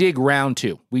gonna dig round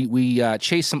 2. We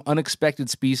chase some unexpected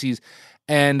species.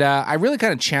 And I really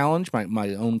kind of challenged my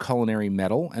own culinary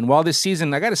mettle. And while this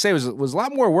season, I got to say, was a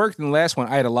lot more work than the last one,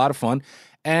 I had a lot of fun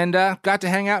and got to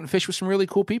hang out and fish with some really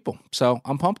cool people. So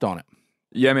I'm pumped on it.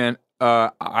 Yeah, man.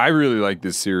 I really like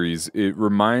this series. It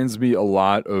reminds me a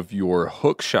lot of your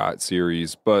Hook Shot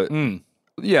series, but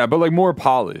but like more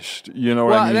polished. You know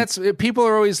what I mean? That's people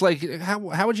are always like,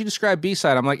 how would you describe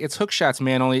B-Side? I'm like, it's Hook Shots,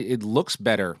 man. Only it looks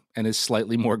better and is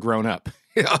slightly more grown up.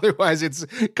 Otherwise, it's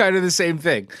kind of the same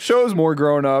thing. Show's more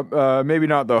grown up. Maybe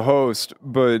not the host,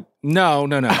 but no.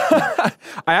 I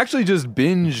actually just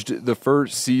binged the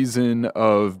first season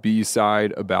of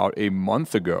B-Side about a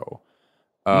month ago.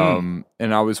 And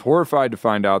I was horrified to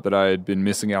find out that I had been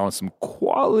missing out on some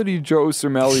quality Joe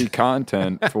Cermele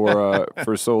content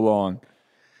for so long.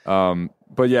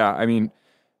 But yeah, I mean,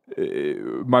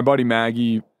 my buddy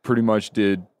Maggie pretty much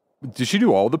did she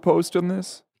do all the posts on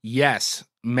this? Yes.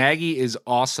 Maggie is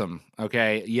awesome.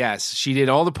 Okay. Yes. She did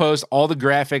all the posts, all the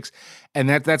graphics. And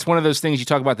that's one of those things you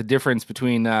talk about the difference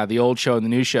between the old show and the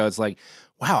new show. It's like,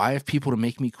 wow, I have people to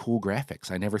make me cool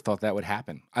graphics. I never thought that would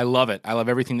happen. I love it. I love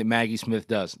everything that Maggie Smith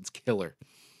does. It's killer.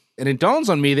 And it dawns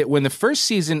on me that when the first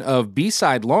season of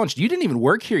B-Side launched, you didn't even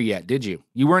work here yet, did you?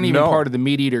 You weren't even part of the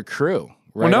Meat Eater crew.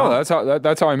 Right? Well, no,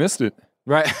 that's how I missed it.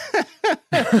 Right.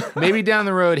 Maybe down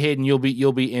the road, Hayden, you'll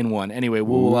be in one. Anyway,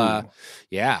 we'll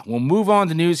move on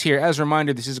to news here. As a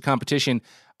reminder, this is a competition.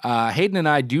 Hayden and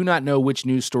I do not know which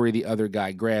news story the other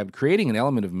guy grabbed, creating an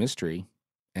element of mystery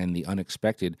and the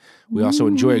unexpected. We also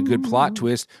enjoy a good plot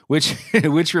twist, which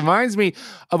reminds me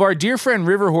of our dear friend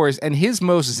Riverhorse and his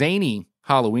most zany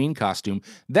Halloween costume.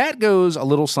 That goes a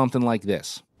little something like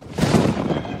this.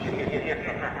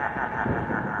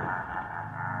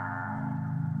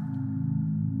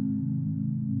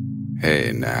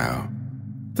 Hey now,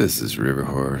 this is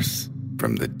Riverhorse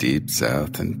from the deep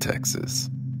south in Texas.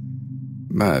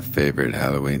 My favorite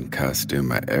Halloween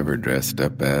costume I ever dressed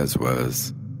up as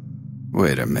was...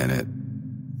 Wait a minute.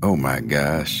 Oh my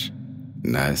gosh.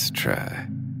 Nice try.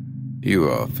 You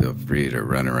all feel free to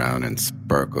run around in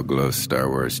sparkle glow Star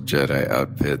Wars Jedi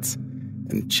outfits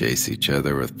and chase each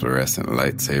other with fluorescent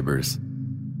lightsabers.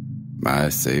 My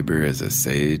saber is a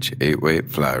Sage 8-weight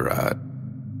fly rod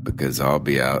because I'll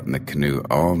be out in the canoe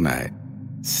all night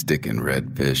sticking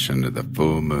redfish under the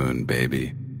full moon,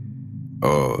 baby.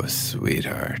 Oh,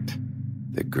 sweetheart,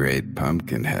 the great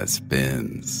pumpkin has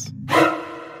fins.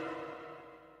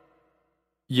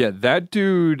 Yeah, that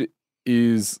dude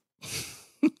is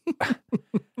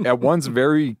at once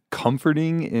very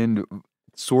comforting and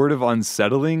sort of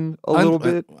unsettling a little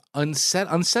bit.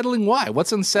 Unsettling why?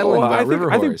 What's unsettling about River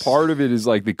Horse? I think part of it is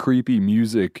like the creepy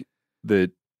music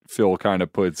that Phil kind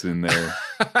of puts in there.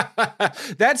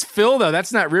 That's Phil though.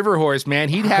 That's not River Horse, man.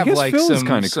 He'd have like Phil's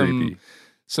kind of creepy.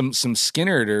 Some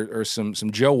Skinner or some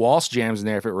Joe Walsh jams in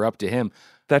there if it were up to him.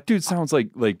 That dude sounds like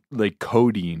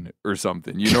codeine or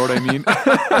something. You know what I mean?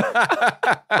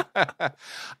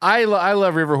 I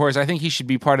love River Horse. I think he should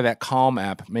be part of that Calm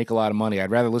app. Make a lot of money. I'd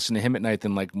rather listen to him at night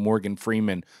than like Morgan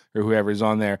Freeman or whoever's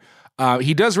on there.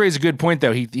 He does raise a good point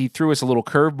though. He threw us a little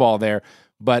curveball there,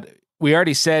 but we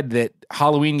already said that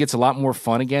Halloween gets a lot more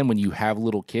fun again when you have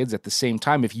little kids. At the same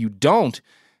time, if you don't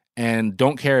and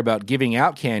don't care about giving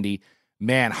out candy,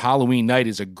 man, Halloween night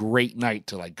is a great night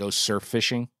to like go surf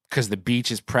fishing. Because the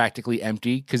beach is practically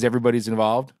empty because everybody's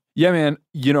involved? Yeah, man.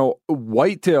 You know,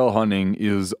 whitetail hunting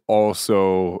is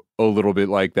also a little bit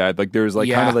like that. Like there's like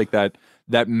kind of like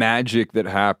that magic that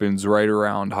happens right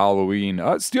around Halloween.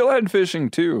 Steelhead fishing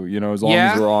too, you know, as long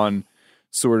as we're on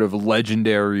sort of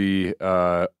legendary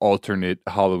alternate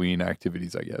Halloween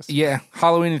activities, I guess. Yeah,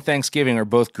 Halloween and Thanksgiving are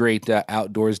both great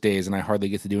outdoors days, and I hardly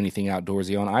get to do anything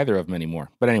outdoorsy on either of them anymore.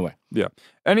 But anyway. Yeah.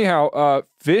 Anyhow,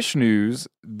 fish news.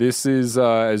 This is,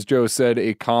 as Joe said,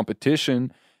 a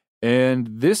competition. And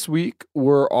this week,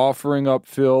 we're offering up,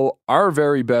 Phil, our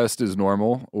very best as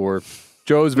normal, or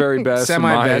Joe's very best.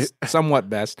 Semi-best, somewhat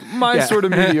best. My sort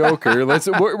of mediocre.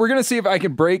 We're going to see if I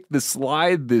can break the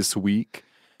slide this week.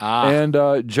 And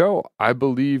Joe, I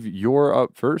believe you're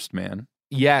up first, man.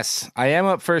 Yes, I am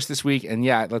up first this week. And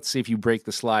yeah, let's see if you break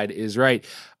the slide is right.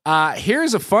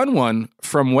 Here's a fun one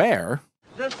from where?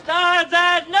 The stars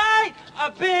at night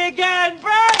are big and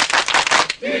bright.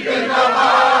 Deep in the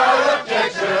heart of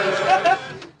Texas.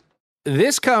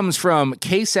 This comes from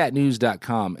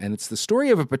ksatnews.com, and it's the story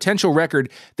of a potential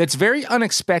record that's very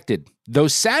unexpected, though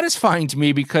satisfying to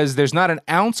me because there's not an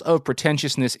ounce of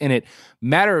pretentiousness in it.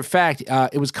 Matter of fact,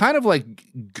 it was kind of like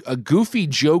a goofy,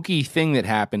 jokey thing that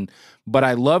happened, but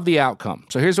I love the outcome.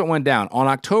 So here's what went down. On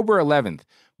October 11th,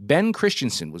 Ben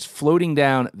Christensen was floating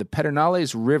down the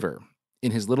Pedernales River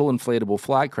in his little inflatable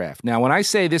flycraft. Now, when I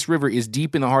say this river is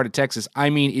deep in the heart of Texas, I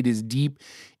mean it is deep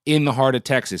in the heart of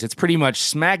Texas. It's pretty much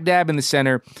smack dab in the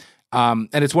center, and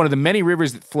it's one of the many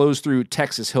rivers that flows through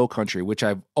Texas Hill Country, which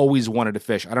I've always wanted to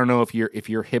fish. I don't know if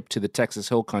you're hip to the Texas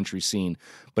Hill Country scene,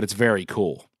 but it's very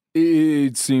cool.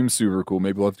 It seems super cool.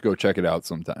 Maybe we'll have to go check it out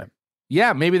sometime.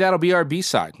 Yeah, maybe that'll be our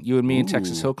B-side, you and me in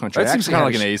Texas Hill Country. That seems kind of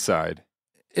like an A-side.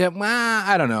 Yeah,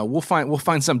 I don't know. We'll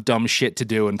find some dumb shit to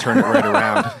do and turn it right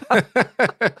around.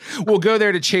 We'll go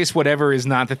there to chase whatever is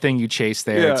not the thing you chase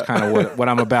there. Yeah. It's kind of what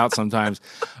I'm about sometimes.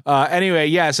 Anyway,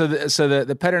 yeah. So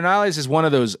the Pedernales is one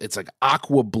of those. It's like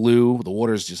aqua blue. The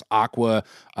water is just aqua.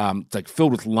 It's like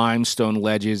filled with limestone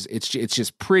ledges. It's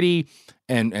just pretty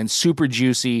and super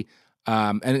juicy.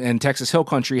 And Texas Hill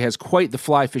Country has quite the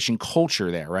fly fishing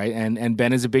culture there, right? And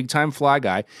Ben is a big time fly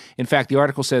guy. In fact, the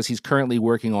article says he's currently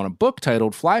working on a book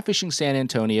titled Fly Fishing San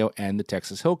Antonio and the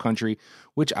Texas Hill Country,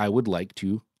 which I would like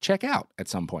to check out at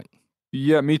some point.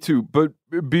 Yeah, me too. But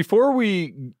before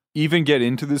we even get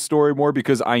into this story more,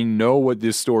 because I know what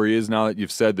this story is now that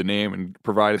you've said the name and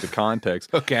provided the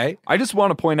context. Okay. I just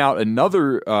want to point out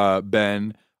another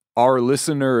Ben, our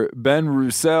listener, Ben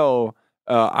Roussel,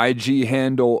 IG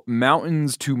handle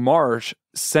Mountains to Marsh,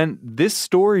 sent this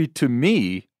story to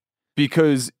me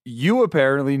because you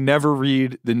apparently never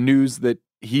read the news that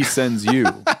he sends you.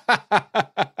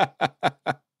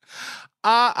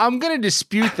 I'm going to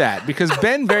dispute that because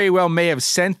Ben very well may have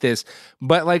sent this,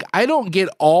 but like I don't get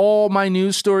all my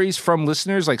news stories from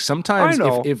listeners. Like sometimes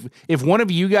if one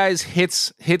of you guys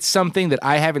hits something that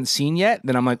I haven't seen yet,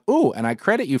 then I'm like, ooh, and I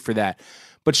credit you for that.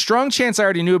 But strong chance I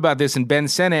already knew about this and Ben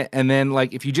sent it. And then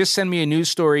like, if you just send me a news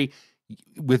story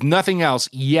with nothing else,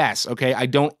 yes. Okay. I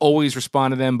don't always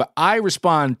respond to them, but I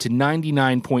respond to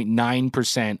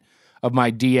 99.9% of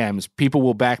my DMs. People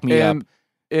will back me up.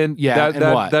 And yeah,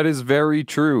 that is very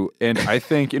true. And I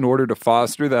think in order to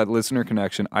foster that listener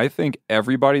connection, I think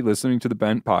everybody listening to the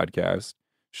Bent podcast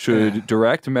should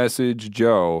direct message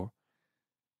Joe,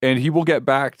 and he will get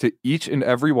back to each and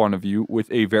every one of you with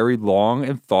a very long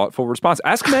and thoughtful response.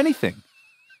 Ask him anything.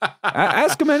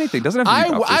 Ask him anything. Doesn't have to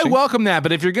be about I fishing. welcome that,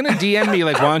 but if you're going to DM me,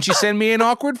 like, why don't you send me an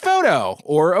awkward photo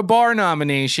or a bar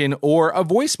nomination or a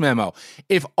voice memo?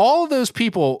 If all of those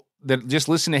people that just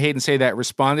listen to Hayden say that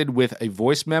responded with a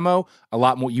voice memo, a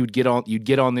lot more you'd get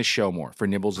on this show more for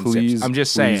Nibbles and Sips. I'm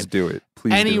just saying. Please do it.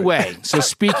 Please anyway, do it. So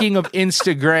speaking of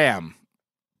Instagram,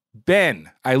 Ben.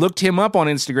 I looked him up on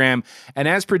Instagram, and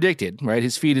as predicted, right,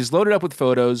 his feed is loaded up with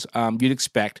photos you'd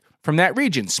expect from that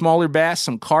region. Smaller bass,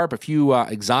 some carp, a few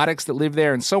exotics that live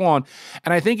there, and so on.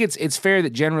 And I think it's fair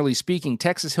that, generally speaking,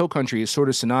 Texas Hill Country is sort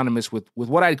of synonymous with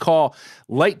what I'd call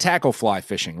light tackle fly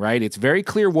fishing, right? It's very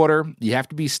clear water. You have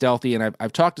to be stealthy, and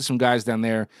I've talked to some guys down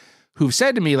there who've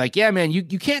said to me, like, yeah, man, you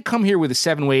can't come here with a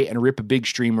 7-weight and rip a big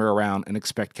streamer around and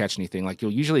expect to catch anything. Like,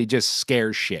 you'll usually just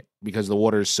scare shit because the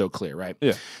water is so clear, right?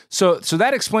 Yeah. So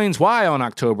that explains why on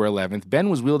October 11th, Ben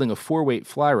was wielding a 4-weight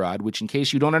fly rod, which, in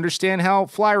case you don't understand how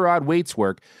fly rod weights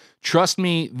work, trust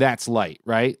me, that's light,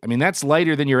 right? I mean, that's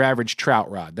lighter than your average trout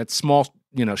rod. That's small,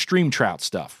 stream trout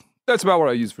stuff. That's about what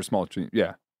I use for small stream.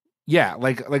 Yeah. Yeah,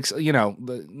 like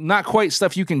not quite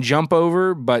stuff you can jump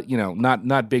over, but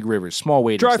not big rivers, small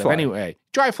weight dry stuff. Fly. Anyway,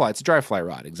 dry fly. It's a dry fly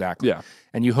rod, exactly. Yeah,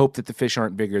 and you hope that the fish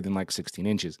aren't bigger than like 16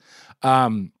 inches.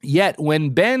 Yet when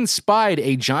Ben spied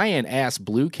a giant ass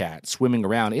blue cat swimming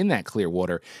around in that clear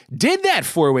water, did that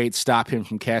 4-weight stop him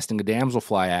from casting a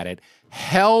damselfly at it?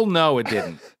 Hell no, it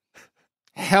didn't.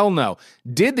 Hell no.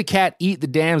 Did the cat eat the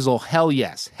damsel? Hell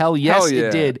yes. Hell yes, Hell yeah.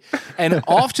 it did. And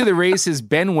off to the races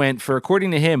Ben went for,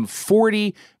 according to him,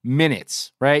 40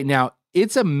 minutes, right? Now,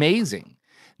 it's amazing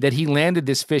that he landed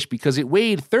this fish because it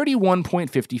weighed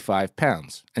 31.55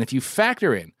 pounds. And if you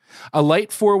factor in a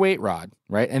light 4-weight rod,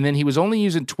 right, and then he was only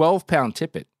using 12-pound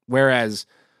tippet, whereas,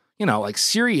 like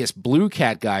serious blue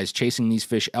cat guys chasing these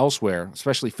fish elsewhere,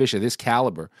 especially fish of this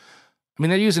caliber, I mean,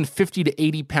 they're using 50 to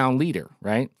 80-pound leader,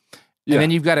 right? Yeah. And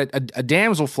then you've got a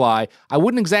damselfly. I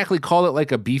wouldn't exactly call it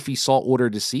like a beefy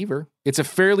saltwater deceiver. It's a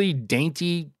fairly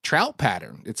dainty trout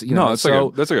pattern. It's that's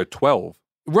like a 12.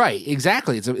 Right,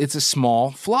 exactly. It's a small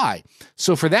fly.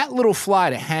 So for that little fly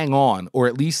to hang on, or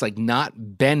at least like not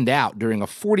bend out during a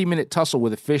 40-minute tussle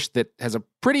with a fish that has a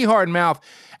pretty hard mouth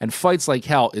and fights like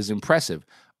hell, is impressive.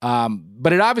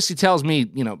 But it obviously tells me,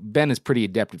 Ben is pretty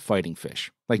adept at fighting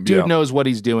fish. Like, dude knows what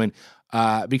he's doing.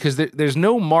 Because there's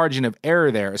no margin of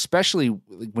error there, especially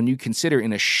when you consider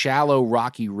in a shallow,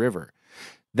 rocky river.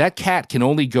 That cat can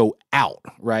only go out,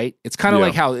 right? It's kind of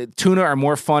like how tuna are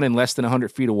more fun in less than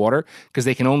 100 feet of water because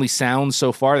they can only sound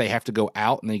so far. They have to go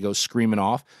out and they go screaming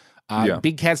off.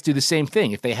 Big cats do the same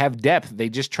thing. If they have depth, they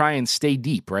just try and stay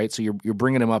deep, right? So you're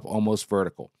bringing them up almost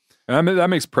vertical. And I mean, that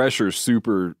makes pressure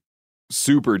super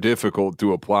difficult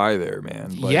to apply there,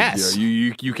 man. Like, yes.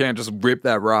 You can't just rip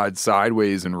that rod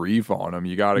sideways and reef on them.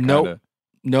 You got to kind of...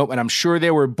 Nope, and I'm sure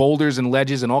there were boulders and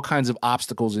ledges and all kinds of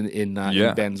obstacles in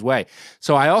Ben's way.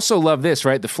 So I also love this,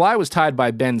 right? The fly was tied by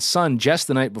Ben's son just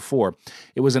the night before.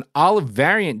 It was an olive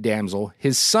variant damsel,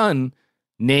 his son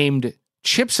named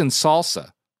Chips and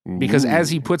Salsa, because as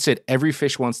he puts it, every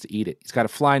fish wants to eat it. He's got a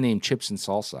fly named Chips and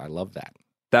Salsa. I love that.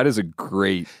 That is a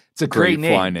great It's a great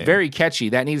fly name. Very catchy.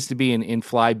 That needs to be in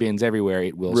fly bins everywhere.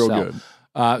 It will Real sell.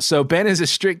 good. So Ben is a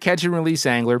strict catch and release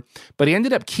angler, but he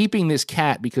ended up keeping this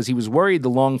cat because he was worried the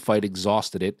long fight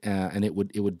exhausted it and it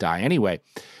would die anyway.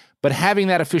 But having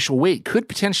that official weight could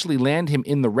potentially land him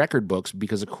in the record books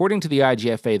because according to the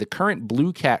IGFA, the current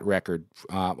blue cat record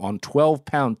on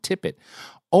 12-pound tippet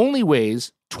only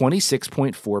weighs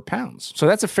 26.4 pounds. So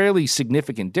that's a fairly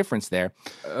significant difference there.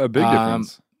 A big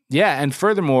difference. Yeah, and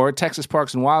furthermore, Texas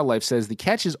Parks and Wildlife says the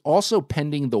catch is also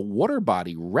pending the water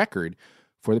body record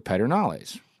for the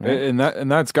Pedernales, right? And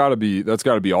that's got to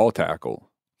be all tackle.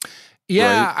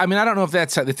 Yeah, right? I mean, I don't know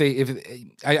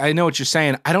I know what you're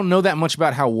saying. I don't know that much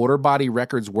about how water body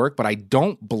records work, but I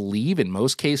don't believe in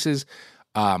most cases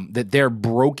that they're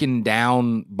broken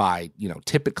down by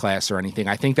tippet class or anything.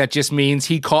 I think that just means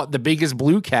he caught the biggest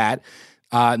blue cat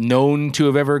known to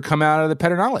have ever come out of the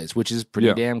Pedernales, which is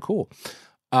pretty damn cool.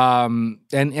 And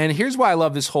here's why I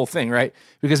love this whole thing, right?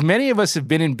 Because many of us have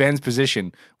been in Ben's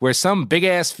position where some big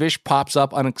ass fish pops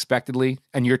up unexpectedly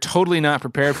and you're totally not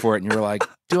prepared for it. And you're like,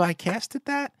 do I cast at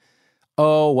that?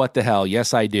 Oh, what the hell?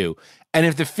 Yes, I do. And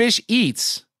if the fish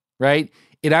eats, right,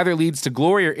 it either leads to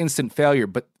glory or instant failure.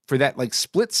 But for that like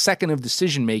split second of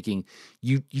decision making,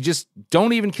 you just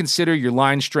don't even consider your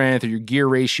line strength or your gear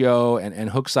ratio and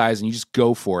hook size, and you just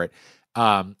go for it.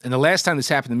 And the last time this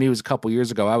happened to me was a couple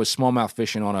years ago. I was smallmouth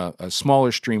fishing on a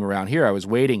smaller stream around here. I was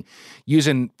wading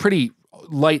using pretty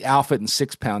light Alpha and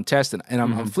 6-pound test, and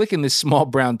I'm flicking this small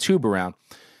brown tube around.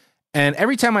 And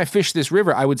every time I fished this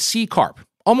river, I would see carp,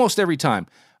 almost every time.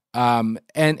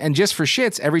 And just for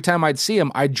shits, every time I'd see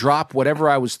them, I'd drop whatever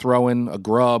I was throwing, a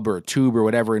grub or a tube or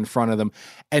whatever in front of them,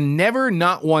 and never,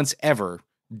 not once ever,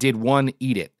 did one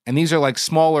eat it. And these are like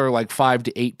smaller, like 5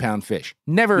 to 8 pound fish.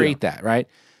 Never ate that, right?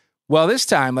 Well, this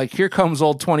time, like, here comes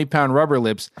old 20-pound rubber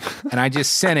lips, and I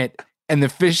just sent it, and the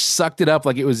fish sucked it up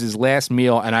like it was his last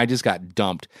meal, and I just got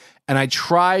dumped. And I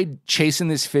tried chasing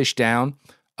this fish down.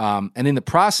 And in the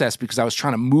process, because I was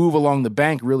trying to move along the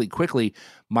bank really quickly,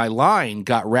 my line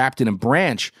got wrapped in a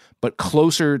branch, but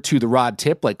closer to the rod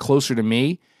tip, like closer to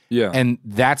me. Yeah. And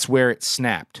that's where it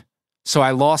snapped. So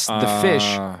I lost the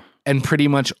fish and pretty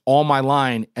much all my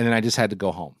line, and then I just had to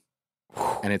go home.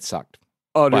 And it sucked.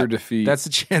 Utter defeat. That's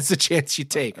the chance you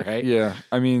take, right? Yeah.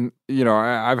 I mean,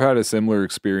 I've had a similar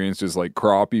experience just like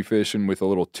crappie fishing with a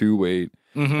little 2-weight.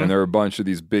 Mm-hmm. And there were a bunch of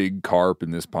these big carp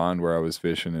in this pond where I was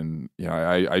fishing, and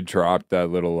I dropped that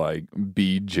little like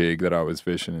bead jig that I was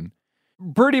fishing, and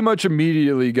pretty much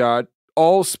immediately got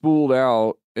all spooled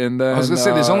out. And then I was gonna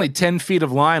say, there's only 10 feet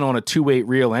of line on a 2-weight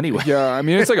reel anyway. Yeah, I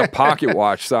mean it's like a pocket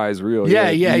watch size reel.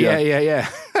 Yeah.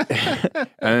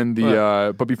 And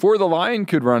but before the line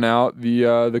could run out,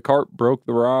 the carp broke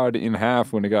the rod in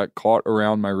half when it got caught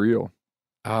around my reel.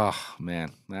 Oh,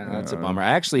 man, that's a bummer.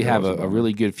 I actually have a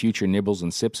really good future nibbles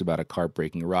and sips about a carp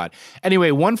breaking a rod.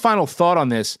 Anyway, one final thought on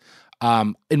this.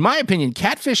 In my opinion,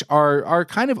 catfish are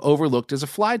kind of overlooked as a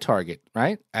fly target,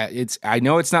 right? I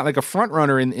know it's not like a front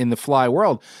runner in the fly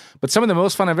world, but some of the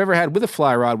most fun I've ever had with a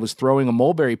fly rod was throwing a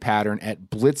mulberry pattern at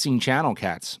blitzing channel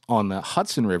cats on the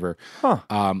Hudson River.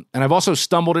 And I've also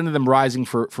stumbled into them rising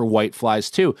for white flies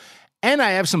too. And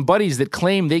I have some buddies that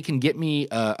claim they can get me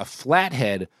a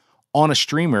flathead on a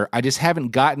streamer. I just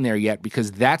haven't gotten there yet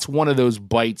because that's one of those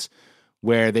bites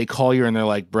where they call you and they're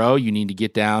like, bro, you need to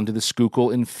get down to the Schuylkill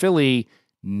in Philly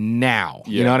now.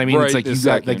 You know what I mean? It's like you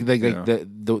got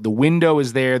the window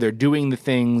is there, they're doing the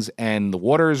things, and the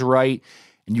water is right,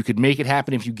 and you could make it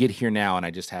happen if you get here now, and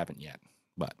I just haven't yet.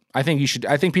 But I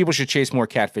think people should chase more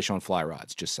catfish on fly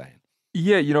rods, just saying.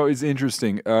 Yeah, it's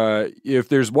interesting. If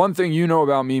there's one thing you know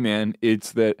about me, man,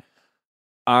 it's that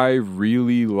I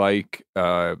really like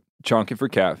chunking for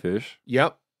catfish.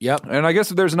 Yep. And I guess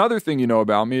if there's another thing you know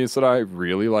about me, it's that I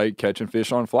really like catching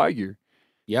fish on fly gear.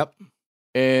 Yep.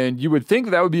 And you would think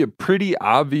that would be a pretty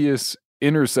obvious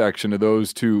intersection of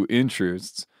those two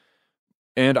interests.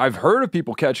 And I've heard of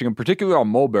people catching them, particularly on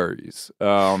mulberries.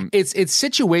 It's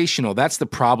situational. That's the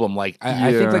problem. Like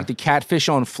I think like the catfish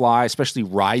on fly, especially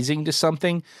rising to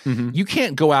something, you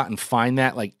can't go out and find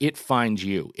that. Like it finds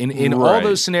you. In all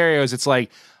those scenarios, it's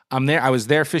like, I was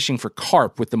there fishing for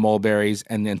carp with the mulberries,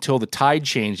 and until the tide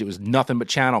changed, it was nothing but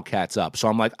channel cats up. So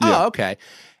I'm like, okay.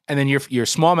 And then you're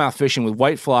smallmouth fishing with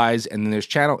white flies, and then there's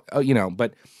channel,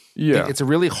 but it's a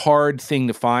really hard thing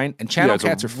to find. And channel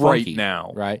cats are funky right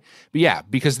now, right?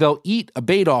 But because they'll eat a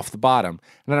bait off the bottom,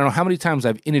 and I don't know how many times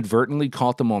I've inadvertently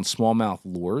caught them on smallmouth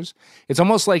lures. It's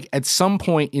almost like at some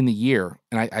point in the year,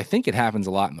 and I think it happens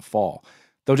a lot in the fall,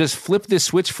 they'll just flip this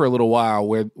switch for a little while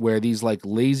where these like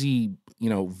lazy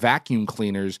vacuum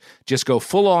cleaners just go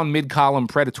full on mid-column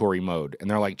predatory mode, and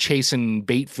they're like chasing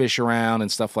bait fish around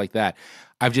and stuff like that.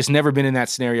 I've just never been in that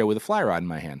scenario with a fly rod in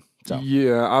my hand. So.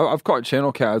 Yeah, I've caught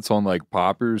channel cats on like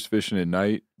poppers fishing at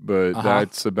night, but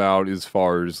that's about as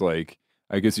far as like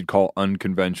I guess you'd call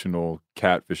unconventional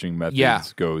catfishing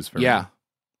methods goes for me.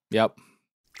 Yep.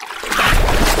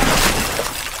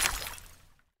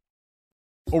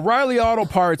 O'Reilly Auto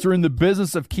Parts are in the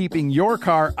business of keeping your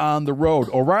car on the road.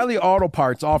 O'Reilly Auto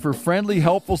Parts offer friendly,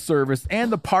 helpful service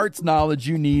and the parts knowledge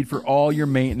you need for all your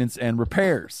maintenance and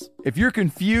repairs. If you're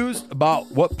confused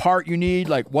about what part you need,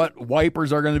 like what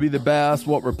wipers are going to be the best,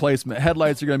 what replacement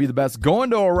headlights are going to be the best, go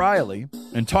into O'Reilly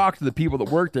and talk to the people that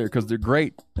work there because they're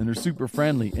great and they're super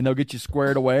friendly, and they'll get you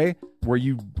squared away where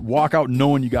you walk out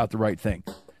knowing you got the right thing.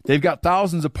 They've got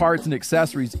thousands of parts and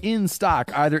accessories in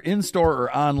stock, either in-store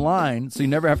or online, so you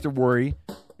never have to worry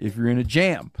if you're in a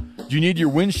jam. Do you need your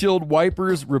windshield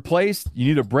wipers replaced? You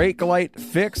need a brake light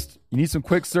fixed? You need some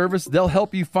quick service? They'll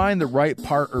help you find the right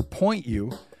part or point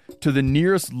you to the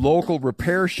nearest local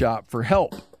repair shop for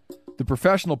help. The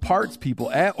professional parts people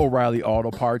at O'Reilly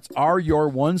Auto Parts are your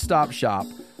one-stop shop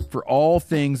for all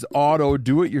things auto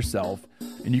do-it-yourself,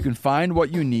 and you can find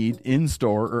what you need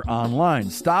in-store or online.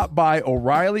 Stop by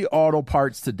O'Reilly Auto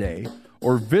Parts today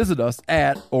or visit us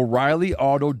at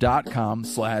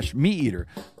O'ReillyAuto.com/MeatEater.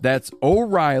 That's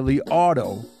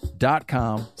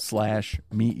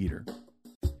O'ReillyAuto.com/MeatEater.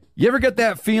 You ever get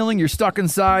that feeling you're stuck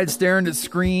inside staring at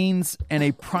screens and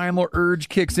a primal urge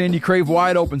kicks in? You crave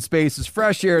wide open spaces,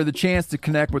 fresh air, the chance to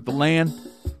connect with the land.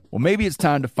 Well, maybe it's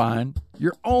time to find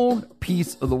your own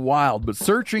piece of the wild, but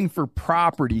searching for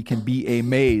property can be a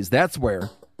maze. That's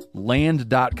where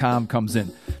Land.com comes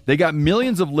in. They got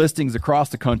millions of listings across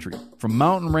the country, from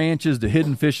mountain ranches to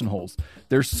hidden fishing holes.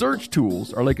 Their search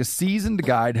tools are like a seasoned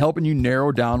guide helping you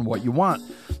narrow down what you want.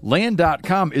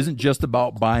 Land.com isn't just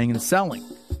about buying and selling.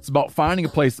 It's about finding a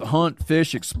place to hunt,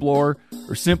 fish, explore,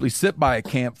 or simply sit by a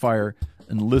campfire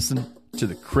and listen to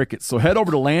the crickets. So head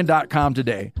over to land.com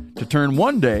today to turn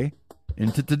one day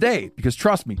into today, because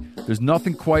trust me, there's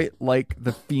nothing quite like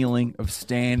the feeling of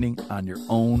standing on your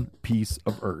own piece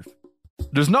of earth.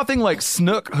 There's nothing like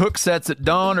snook hook sets at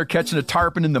dawn or catching a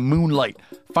tarpon in the moonlight.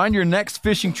 Find your next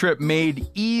fishing trip made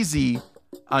easy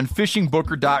on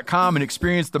fishingbooker.com and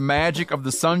experience the magic of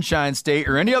the Sunshine State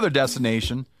or any other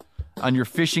destination on your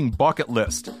fishing bucket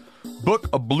list. Book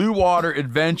a blue water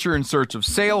adventure in search of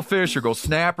sailfish or go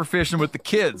snapper fishing with the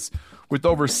kids. With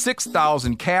over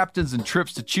 6,000 captains and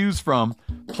trips to choose from,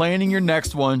 planning your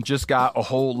next one just got a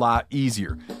whole lot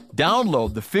easier.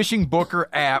 Download the Fishing Booker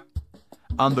app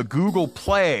on the Google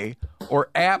Play or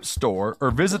App Store, or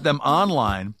visit them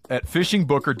online at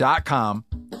fishingbooker.com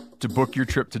to book your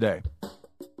trip today.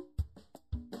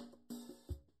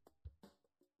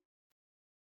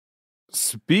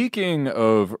 Speaking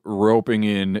of roping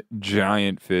in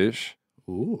giant fish,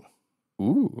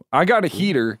 I got a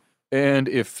heater, and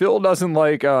if Phil doesn't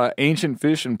like ancient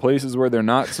fish in places where they're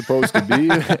not supposed to be,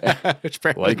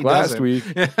 like last week,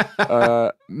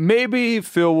 maybe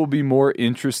Phil will be more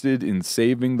interested in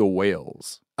saving the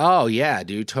whales. Oh, yeah,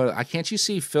 dude. Totally. Can't you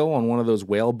see Phil on one of those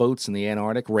whale boats in the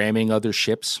Antarctic ramming other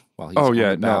ships while he's on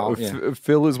the bow? No.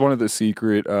 Phil is one of the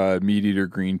secret Meat Eater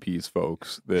Greenpeace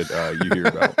folks that you hear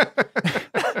about.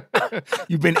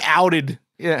 You've been outed.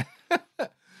 Yeah.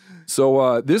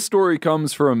 So this story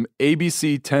comes from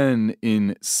ABC 10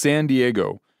 in San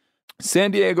Diego.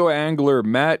 San Diego angler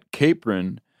Matt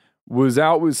Capron was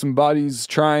out with some buddies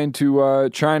trying to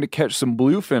catch some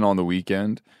bluefin on the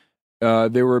weekend.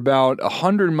 They were about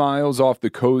 100 miles off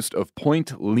the coast of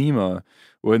Point Lima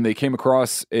when they came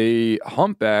across a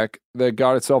humpback that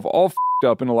got itself all f***ed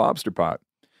up in a lobster pot.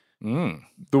 The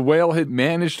whale had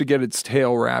managed to get its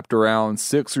tail wrapped around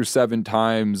 6 or 7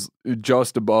 times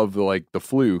just above the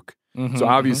fluke. So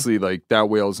obviously, that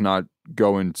whale's not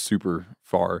going super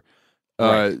far.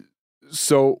 Right.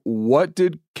 So what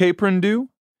did Capron do?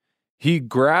 He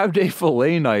grabbed a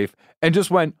fillet knife and just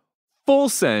went full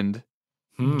send,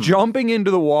 jumping into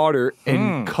the water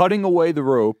and cutting away the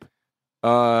rope,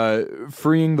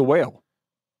 freeing the whale.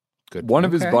 Good. One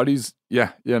of his buddies, it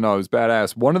was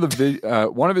badass.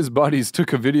 One of his buddies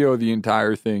took a video of the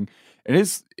entire thing, and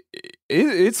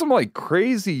it's some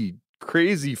crazy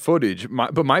footage.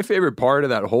 But my favorite part of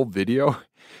that whole video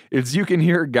is you can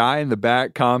hear a guy in the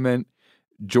back comment,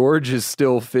 "George is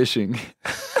still fishing."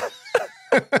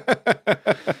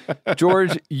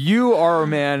 George, you are a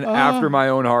man after my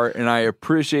own heart, and I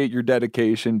appreciate your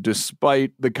dedication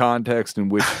despite the context in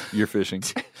which you're fishing.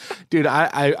 Dude,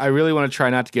 I really want to try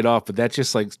not to get off, but that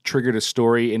just triggered a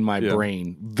story in my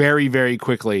brain very, very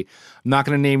quickly. I'm not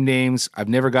going to name names. I've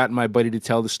never gotten my buddy to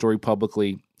tell the story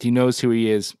publicly. He knows who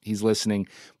he is. He's listening.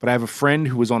 But I have a friend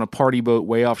who was on a party boat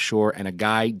way offshore, and a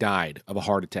guy died of a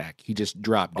heart attack. He just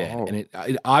dropped dead. And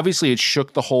it obviously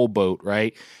shook the whole boat,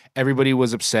 right? Everybody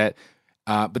was upset.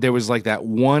 But there was that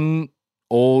one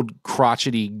old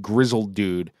crotchety grizzled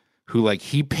dude who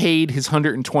he paid his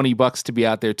 $120 to be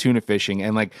out there tuna fishing.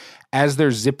 And as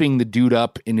they're zipping the dude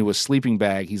up into a sleeping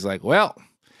bag, he's like, well,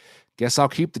 guess I'll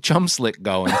keep the chum slick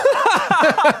going.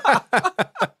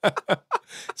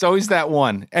 It's always that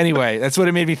one. Anyway, that's what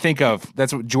it made me think of.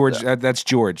 That's what George. That's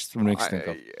George. That's what it makes me think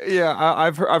of. Yeah,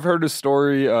 I've heard a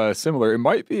story similar. It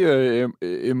might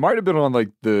have been on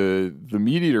the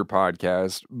Meat Eater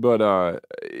podcast, but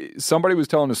somebody was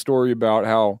telling a story about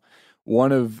how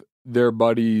one of their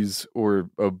buddies or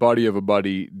a buddy of a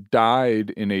buddy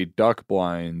died in a duck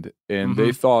blind, and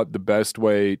they thought the best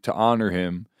way to honor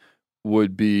him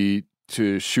would be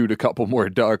to shoot a couple more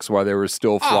ducks while they were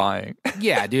still flying.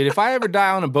 Yeah, dude. If I ever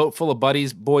die on a boat full of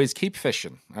buddies, boys, keep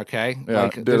fishing, okay? Yeah,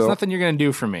 there's nothing you're going to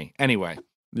do for me. Anyway.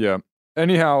 Yeah.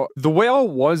 Anyhow, the whale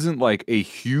wasn't a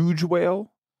huge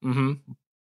whale.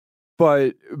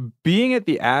 But being at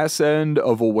the ass end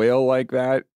of a whale like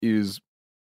that is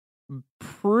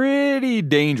pretty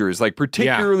dangerous,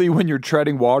 particularly when you're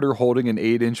treading water holding an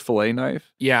 8-inch fillet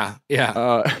knife. Yeah.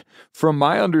 From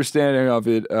my understanding of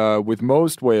it, with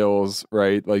most whales,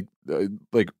 right, like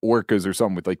orcas or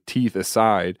something with teeth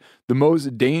aside, the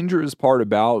most dangerous part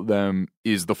about them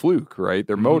is the fluke, right?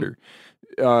 Their motor.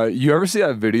 You ever see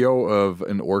that video of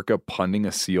an orca punting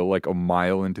a seal a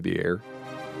mile into the air?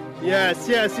 Yes.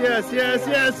 That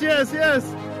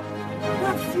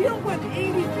seal went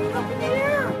 80 feet up in the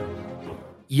air.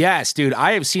 Yes, dude,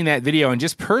 I have seen that video, and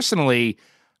just personally,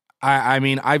 I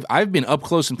mean, I've been up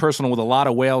close and personal with a lot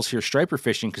of whales here striper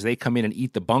fishing because they come in and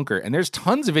eat the bunker, and there's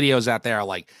tons of videos out there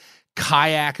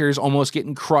kayakers almost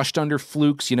getting crushed under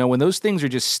flukes. When those things are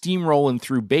just steamrolling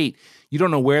through bait, you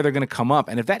don't know where they're going to come up,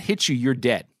 and if that hits you, you're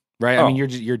dead, right? I mean,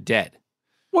 you're dead.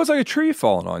 Well, it's like a tree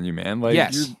falling on you, man. Like,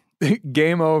 yes.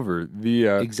 Game over.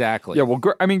 Exactly. Yeah, well,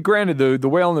 granted, the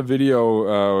whale in the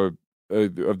video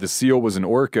of the seal was an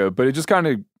orca, but it just kind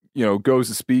of, goes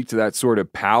to speak to that sort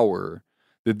of power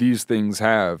that these things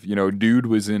have. Dude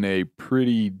was in a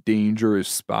pretty dangerous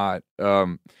spot.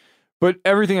 But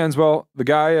everything ends well. The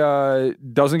guy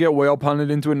doesn't get whale punted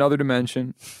into another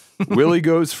dimension. Willie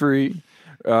goes free.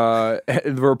 The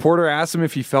reporter asked him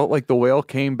if he felt like the whale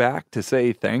came back to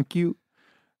say thank you.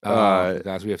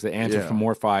 Guys, we have to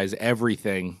anthropomorphize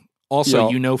everything.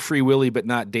 Also, Free Willy, but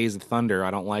not Days of Thunder. I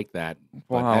don't like that.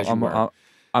 Well,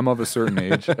 I'm of a certain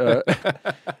age.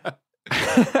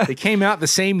 They came out the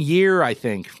same year, I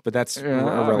think, but that's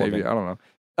irrelevant. Maybe, I don't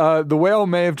know. The whale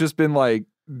may have just been like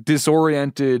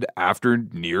disoriented after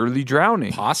nearly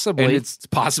drowning. Possibly. It's a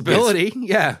possibility.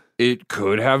 Yeah. It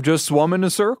could have just swum in a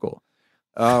circle.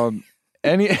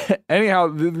 Anyhow,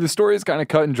 the story is kind of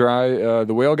cut and dry.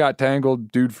 The whale got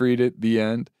tangled, dude freed it, the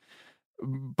end.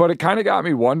 But it kind of got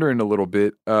me wondering a little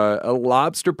bit. A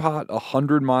lobster pot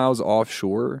 100 miles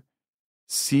offshore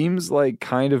seems like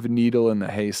kind of a needle in the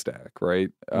haystack,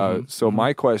 right? So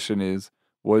my question is,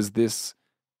 was this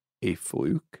a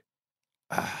fluke?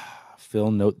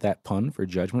 Phil, note that pun for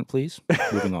judgment, please.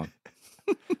 Moving on.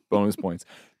 Bonus points.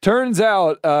 Turns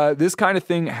out this kind of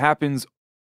thing happens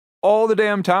all the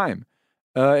damn time.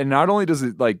 And not only does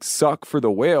it like suck for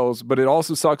the whales, but it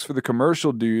also sucks for the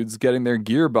commercial dudes getting their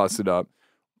gear busted up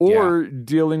or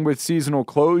dealing with seasonal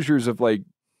closures of like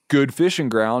good fishing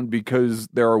ground because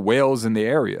there are whales in the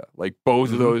area. Like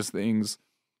both of those things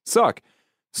suck.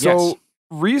 So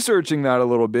researching that a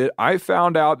little bit, I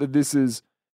found out that this is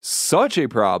such a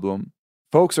problem.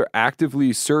 Folks are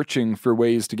actively searching for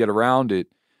ways to get around it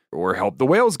or help the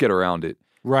whales get around it.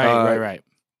 Right.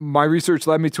 My research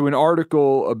led me to an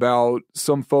article about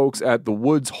some folks at the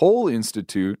Woods Hole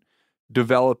Institute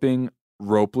developing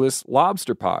ropeless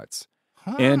lobster pots.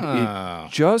 And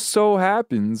it just so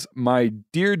happens my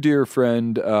dear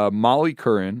friend Molly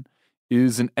Curran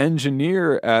is an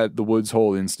engineer at the Woods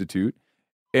Hole Institute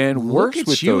and works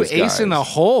with those guys. Ace in the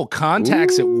hole,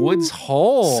 contacts at Woods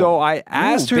Hole. So I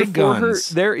asked her for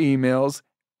their emails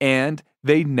and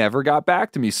they never got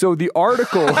back to me. So the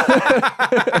article...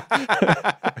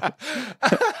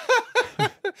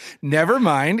 Never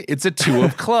mind. It's a 2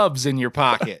 of clubs in your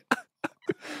pocket.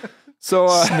 So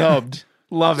snubbed.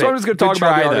 Love it. So I'm just going to talk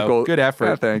about the article. Though. Good effort.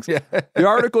 Yeah, thanks. The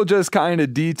article just kind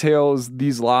of details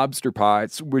these lobster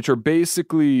pots, which are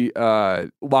basically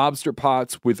lobster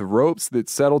pots with ropes that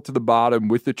settle to the bottom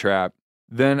with the trap.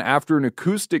 Then after an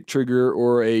acoustic trigger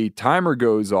or a timer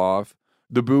goes off,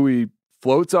 the buoy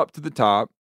floats up to the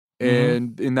top,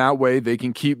 and in that way they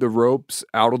can keep the ropes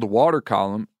out of the water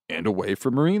column and away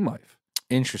from marine life.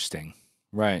 Interesting.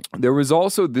 Right. There was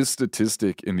also this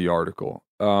statistic in the article.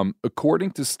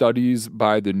 According to studies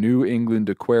by the New England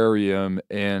Aquarium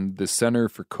and the Center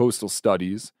for Coastal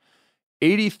Studies,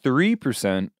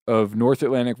 83% of North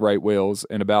Atlantic right whales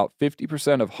and about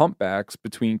 50% of humpbacks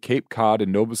between Cape Cod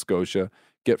and Nova Scotia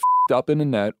get f***ed up in a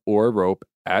net or a rope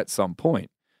at some point.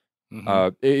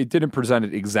 It didn't present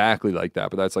it exactly like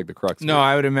that, but that's like the crux. No,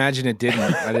 I would imagine it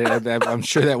didn't. I'm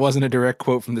sure that wasn't a direct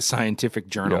quote from the scientific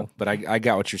journal, but I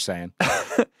got what you're saying.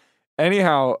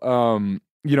 Anyhow,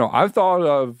 I've thought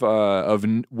of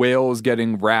whales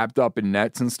getting wrapped up in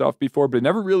nets and stuff before, but it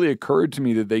never really occurred to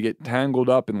me that they get tangled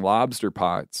up in lobster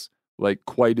pots like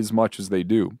quite as much as they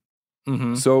do.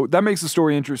 So that makes the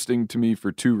story interesting to me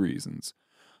for 2 reasons.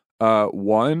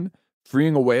 One,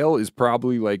 freeing a whale is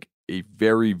probably like a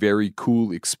very, very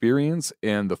cool experience,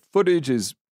 and the footage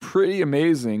is pretty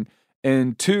amazing.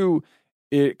 And 2,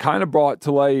 it kind of brought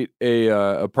to light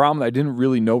a problem that I didn't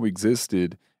really know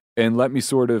existed, and let me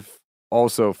sort of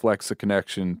also flex a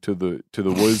connection to the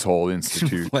Woods Hole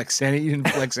Institute. You didn't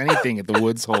flex anything at the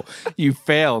Woods Hole. You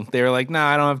failed. They were like, "Nah,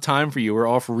 I don't have time for you. We're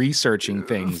off researching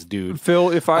things, dude." Phil,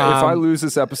 if I lose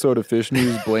this episode of Fish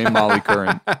News, blame Molly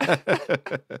Curran.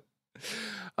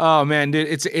 Oh man, dude,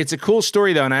 it's a cool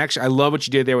story though, and I love what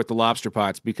you did there with the lobster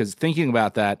pots, because thinking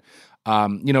about that,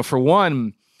 for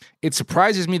one, it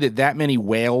surprises me that many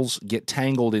whales get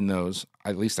tangled in those.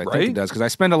 At least I think it does, because I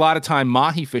spend a lot of time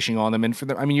mahi fishing on them,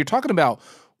 and you're talking about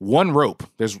one rope.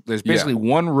 There's basically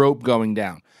one rope going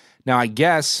down. Now I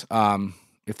guess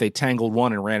if they tangled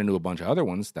one and ran into a bunch of other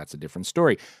ones, that's a different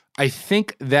story. I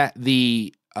think that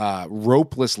the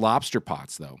ropeless lobster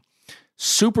pots though,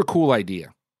 super cool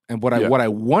idea. And what I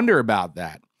wonder about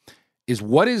that is,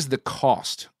 what is the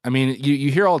cost? I mean, you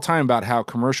hear all the time about how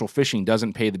commercial fishing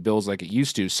doesn't pay the bills like it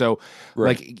used to. So,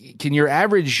 like, can your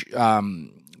average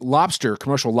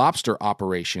commercial lobster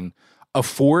operation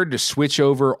afford to switch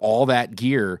over all that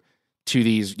gear to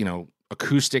these,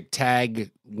 acoustic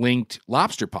tag linked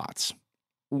lobster pots.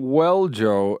 Well,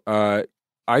 Joe,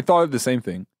 I thought of the same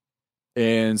thing.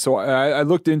 And so I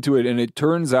looked into it, and it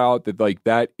turns out that like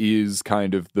that is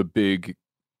kind of the big,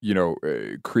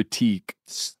 critique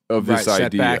of this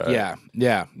setback. idea.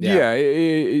 Yeah.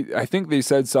 I think they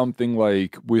said something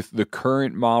like with the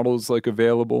current models like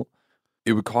available,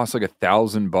 it would cost like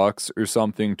 $1,000 or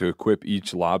something to equip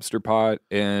each lobster pot.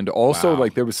 And also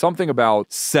like there was something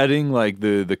about setting like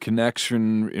the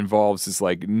connection involves this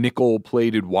like nickel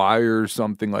plated wire or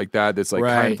something like that. That's like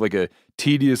kind of like a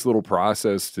tedious little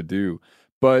process to do.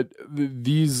 But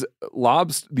these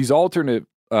alternate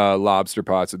lobster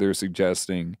pots that they're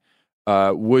suggesting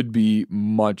would be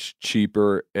much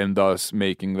cheaper and thus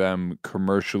making them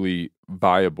commercially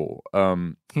viable.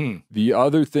 The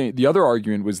other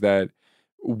argument was that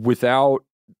without,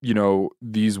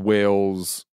 these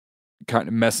whales kind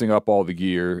of messing up all the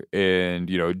gear and,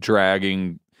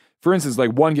 dragging, for instance,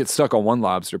 like one gets stuck on one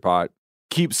lobster pot,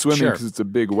 keeps swimming because it's a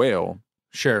big whale.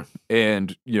 Sure.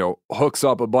 And, hooks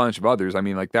up a bunch of others. I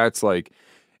mean, like that's like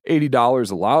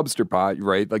 $80 a lobster pot,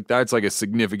 right? Like that's like a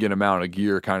significant amount of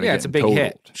gear kind of. Yeah, it's a big totaled.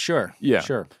 hit. Sure. Yeah.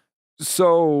 Sure.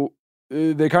 So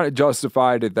they kind of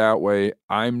justified it that way.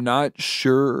 I'm not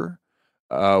sure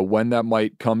when that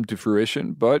might come to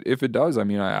fruition, but if it does, I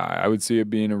mean, I would see it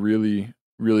being a really,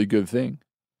 really good thing.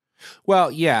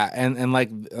 Well, yeah, and like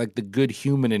the good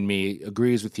human in me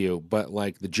agrees with you, but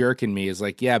like the jerk in me is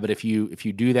like, yeah, but if you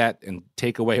do that and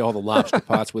take away all the lobster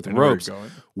pots with ropes,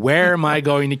 where am I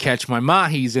going to catch my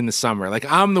mahis in the summer? Like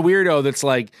I'm the weirdo that's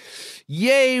like,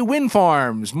 yay, wind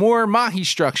farms, more mahi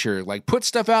structure, like put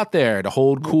stuff out there to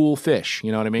hold cool fish.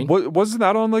 You know what I mean? Wasn't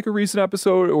that on like a recent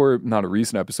episode, or not a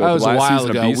recent episode? That was a while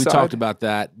ago. We talked about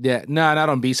that. Yeah, no, not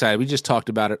on B-side. We just talked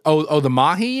about it. Oh, the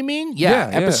mahi, you mean? Yeah.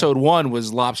 Episode 1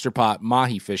 was lobster pot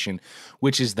mahi fishing,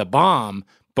 which is the bomb,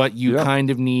 but you kind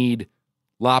of need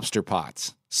lobster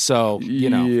pots. So,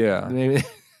 Yeah. Maybe.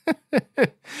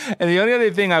 And the only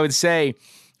other thing I would say,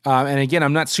 and again,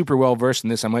 I'm not super well versed in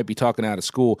this. I might be talking out of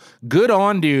school. Good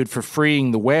on, dude, for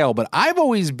freeing the whale. But I've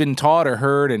always been taught or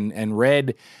heard and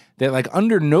read that, like,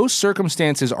 under no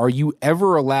circumstances are you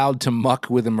ever allowed to muck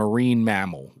with a marine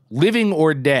mammal, living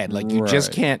or dead. Like, you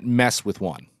just can't mess with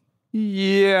one.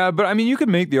 Yeah, but I mean, you could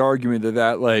make the argument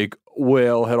that like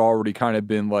whale had already kind of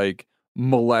been like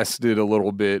molested a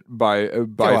little bit by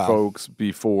folks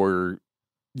before,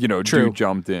 dude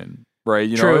jumped in, right?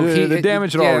 The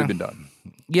damage had already been done.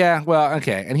 Yeah, well,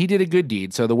 okay. And he did a good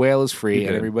deed, so the whale is free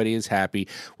and everybody is happy.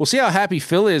 We'll see how happy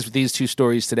Phil is with these two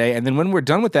stories today. And then when we're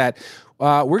done with that,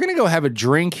 we're going to go have a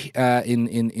drink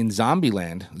in Zombie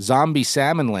Land, Zombie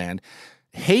Salmon Land.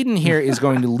 Hayden here is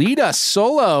going to lead us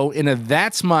solo in a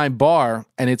That's My Bar,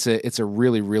 and it's a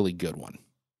really, really good one.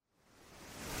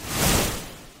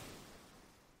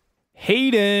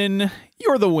 Hayden,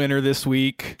 you're the winner this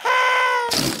week.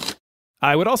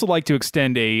 I would also like to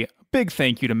extend a big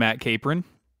thank you to Matt Capron.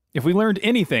 If we learned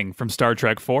anything from Star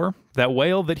Trek IV, that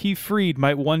whale that he freed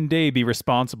might one day be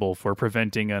responsible for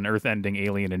preventing an Earth-ending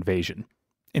alien invasion.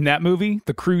 In that movie,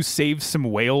 the crew saves some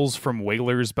whales from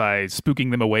whalers by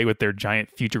spooking them away with their giant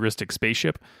futuristic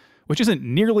spaceship, which isn't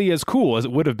nearly as cool as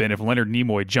it would have been if Leonard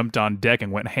Nimoy jumped on deck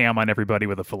and went ham on everybody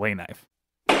with a fillet knife.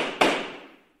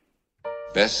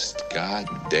 Best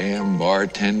goddamn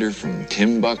bartender from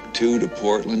Timbuktu to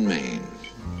Portland, Maine.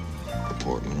 Or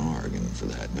Portland, Oregon, for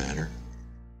that matter.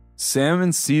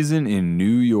 Salmon season in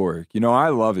New York. I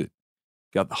love it.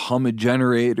 Got the hum of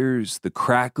generators, the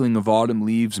crackling of autumn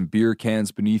leaves and beer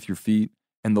cans beneath your feet,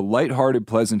 and the lighthearted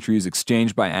pleasantries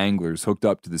exchanged by anglers hooked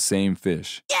up to the same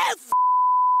fish.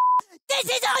 This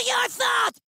is all your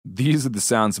fault! These are the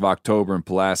sounds of October in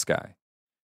Pulaski.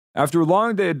 After a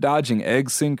long day of dodging egg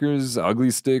sinkers,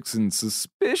 ugly sticks, and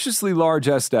suspiciously large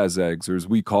Estes eggs, or as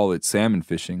we call it, salmon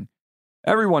fishing,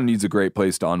 everyone needs a great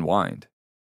place to unwind.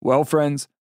 Well, friends,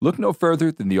 look no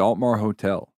further than the Altmar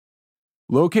Hotel.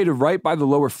 Located right by the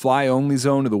lower fly-only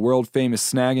zone of the world-famous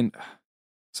Salmon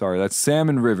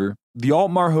River, the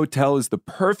Altmar Hotel is the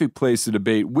perfect place to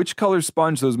debate which color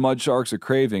sponge those mud sharks are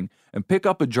craving and pick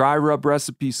up a dry rub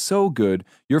recipe so good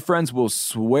your friends will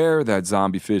swear that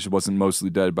zombie fish wasn't mostly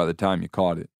dead by the time you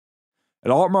caught it.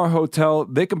 At Altmar Hotel,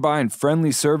 they combine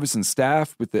friendly service and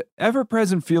staff with the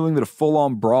ever-present feeling that a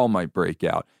full-on brawl might break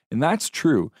out. And that's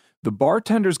true. The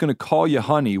bartender's going to call you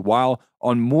honey, while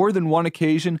on more than one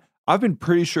occasion, I've been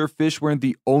pretty sure fish weren't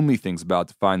the only things about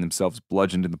to find themselves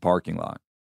bludgeoned in the parking lot.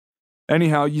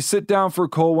 Anyhow, you sit down for a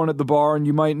cold one at the bar and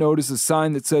you might notice a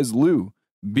sign that says, Lou,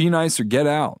 be nice or get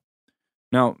out.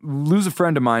 Now, Lou's a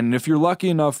friend of mine, and if you're lucky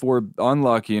enough or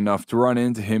unlucky enough to run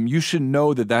into him, you should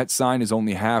know that that sign is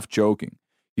only half joking.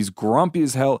 He's grumpy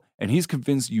as hell, and he's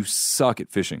convinced you suck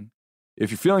at fishing. If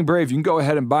you're feeling brave, you can go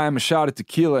ahead and buy him a shot at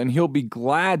tequila, and he'll be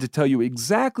glad to tell you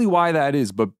exactly why that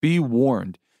is, but be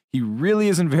warned. He really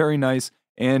isn't very nice,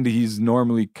 and he's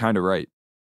normally kind of right.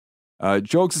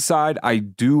 Jokes aside, I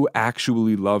do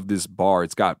actually love this bar.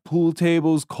 It's got pool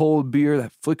tables, cold beer,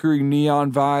 that flickering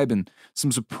neon vibe, and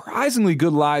some surprisingly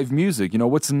good live music. You know,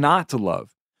 what's not to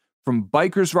love? From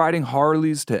bikers riding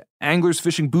Harleys to anglers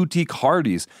fishing boutique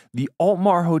Hardees, the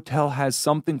Altmar Hotel has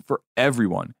something for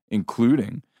everyone,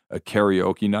 including a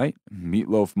karaoke night,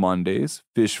 meatloaf Mondays,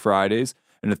 fish Fridays,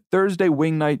 and a Thursday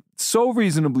wing night so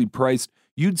reasonably priced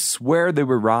you'd swear they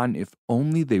were rotten if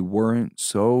only they weren't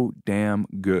so damn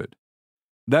good.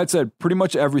 That said, pretty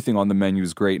much everything on the menu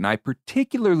is great, and I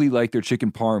particularly like their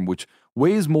chicken parm, which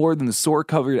weighs more than the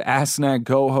sore-covered ass snag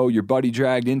coho your buddy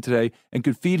dragged in today and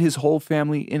could feed his whole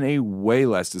family in a way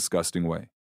less disgusting way.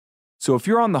 So if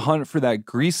you're on the hunt for that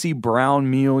greasy brown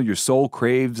meal your soul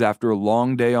craves after a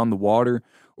long day on the water,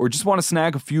 or just want to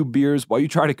snag a few beers while you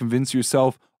try to convince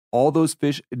yourself all those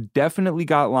fish definitely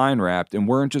got line wrapped and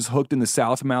weren't just hooked in the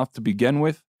south mouth to begin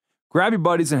with, grab your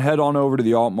buddies and head on over to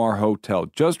the Altmar Hotel.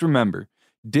 Just remember,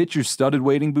 ditch your studded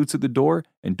wading boots at the door,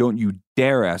 and don't you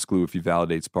dare ask Lou if he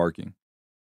validates parking.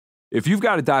 If you've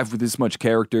got a dive with this much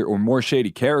character or more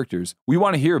shady characters, we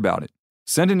want to hear about it.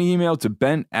 Send an email to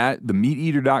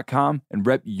ben@themeateater.com and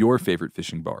rep your favorite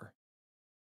fishing bar.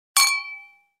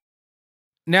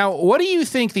 Now, what do you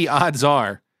think the odds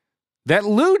are that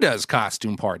Lou does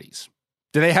costume parties?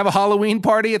 Do they have a Halloween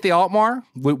party at the Altmar?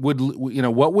 What would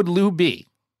Lou be?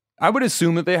 I would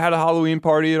assume that they had a Halloween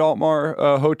party at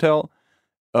Altmar Hotel.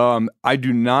 I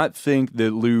do not think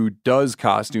that Lou does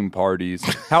costume parties.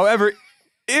 However,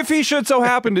 if he should so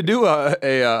happen to do a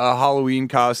Halloween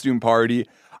costume party,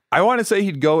 I want to say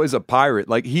he'd go as a pirate.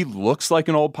 Like, he looks like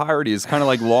an old pirate. He has kind of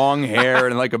like long hair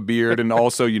and like a beard and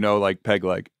also, like peg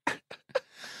leg.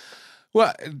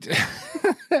 Well,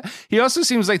 he also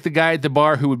seems like the guy at the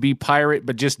bar who would be pirate,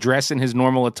 but just dress in his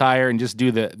normal attire and just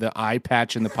do the eye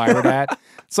patch and the pirate hat.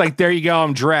 It's like, there you go,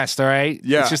 I'm dressed, all right?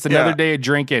 Yeah, it's just another day of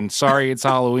drinking. Sorry, it's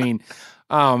Halloween.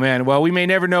 Oh, man. Well, we may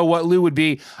never know what Lou would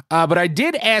be. But I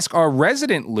did ask our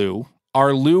resident Lou,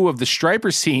 our Lou of the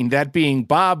striper scene, that being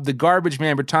Bob, the garbage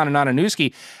man, Bertana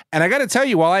Nananuski. And I got to tell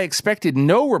you, while I expected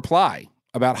no reply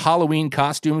about Halloween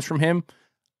costumes from him,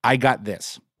 I got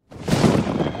this.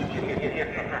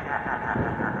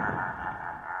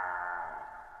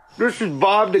 This is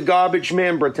Bob the Garbage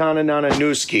Man Bertana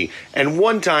Nananuski, and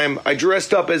one time I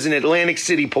dressed up as an Atlantic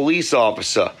City police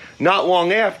officer. Not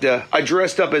long after, I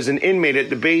dressed up as an inmate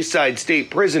at the Bayside State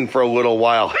Prison for a little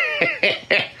while.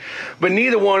 But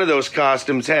neither one of those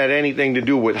costumes had anything to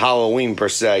do with Halloween per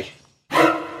se.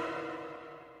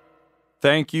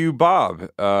 Thank you, Bob.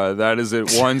 That is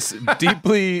at once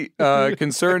deeply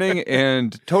concerning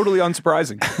and totally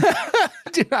unsurprising.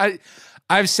 Dude,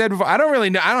 I've said before, I don't really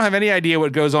know. I don't have any idea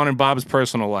what goes on in Bob's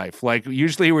personal life. Like,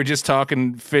 usually we're just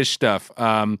talking fish stuff.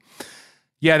 I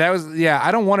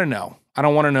don't want to know. I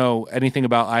don't want to know anything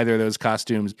about either of those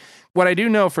costumes. What I do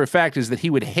know for a fact is that he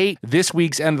would hate this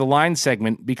week's End of the Line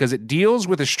segment because it deals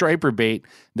with a striper bait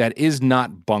that is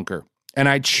not bunker. And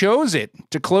I chose it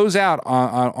to close out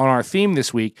on our theme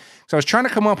this week. So I was trying to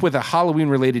come up with a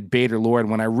Halloween-related bait or lore, and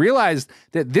when I realized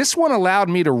that this one allowed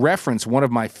me to reference one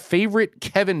of my favorite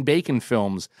Kevin Bacon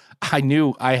films, I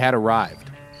knew I had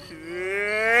arrived.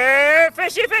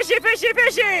 Fishy, fishy, fishy,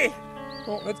 fishy!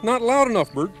 Well, that's not loud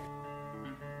enough, Bert.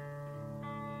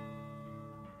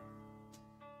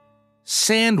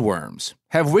 Sandworms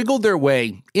have wiggled their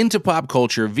way into pop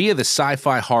culture via the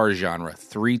sci-fi horror genre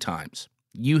 3 times.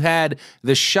 You had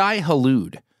the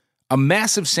Shai-Hulud, a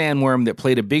massive sandworm that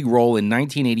played a big role in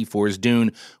 1984's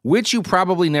Dune, which you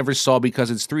probably never saw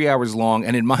because it's 3 hours long,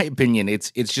 and in my opinion,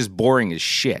 it's just boring as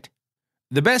shit.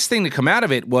 The best thing to come out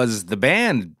of it was the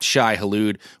band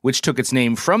Shai-Hulud, which took its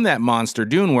name from that monster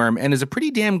Dune worm and is a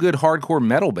pretty damn good hardcore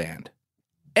metal band.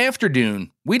 After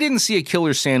Dune, we didn't see a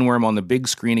killer sandworm on the big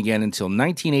screen again until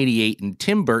 1988 in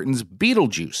Tim Burton's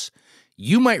Beetlejuice.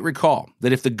 You might recall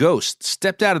that if the ghosts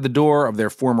stepped out of the door of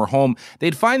their former home,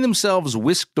 they'd find themselves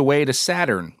whisked away to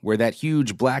Saturn, where that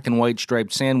huge black and white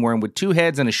striped sandworm with 2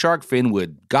 heads and a shark fin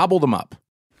would gobble them up.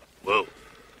 Whoa,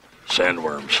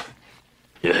 sandworms.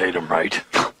 You hate them, right?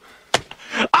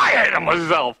 I hate them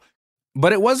myself!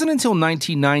 But it wasn't until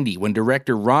 1990 when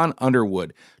director Ron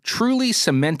Underwood truly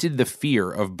cemented the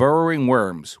fear of burrowing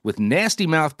worms with nasty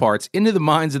mouth parts into the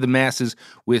minds of the masses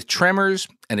with Tremors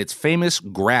and its famous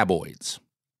graboids.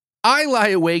 I lie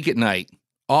awake at night,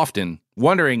 often,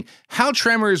 wondering how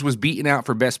Tremors was beaten out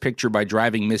for Best Picture by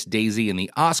Driving Miss Daisy in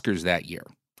the Oscars that year.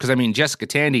 Because, I mean, Jessica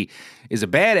Tandy is a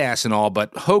badass and all,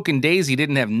 but Hoke and Daisy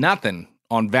didn't have nothing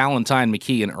on Valentine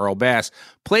McKee and Earl Bass,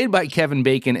 played by Kevin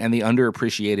Bacon and the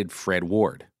underappreciated Fred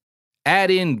Ward.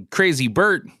 Add in Crazy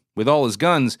Bert with all his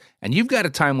guns, and you've got a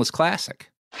timeless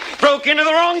classic. Broke into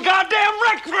the wrong goddamn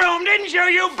rec room, didn't you,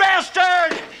 you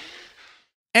bastard?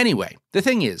 Anyway, the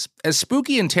thing is, as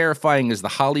spooky and terrifying as the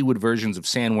Hollywood versions of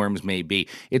sandworms may be,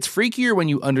 it's freakier when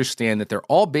you understand that they're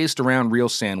all based around real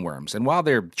sandworms, and while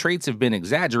their traits have been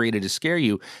exaggerated to scare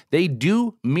you, they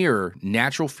do mirror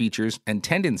natural features and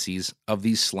tendencies of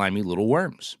these slimy little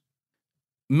worms.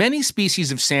 Many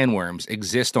species of sandworms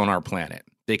exist on our planet.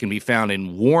 They can be found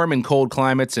in warm and cold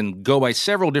climates and go by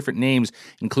several different names,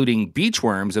 including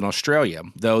beachworms in Australia,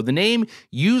 though the name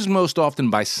used most often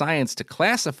by science to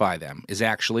classify them is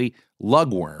actually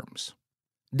lugworms.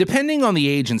 Depending on the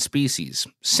age and species,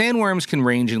 sandworms can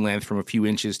range in length from a few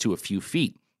inches to a few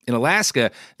feet. In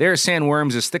Alaska, there are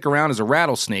sandworms as thick around as a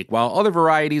rattlesnake, while other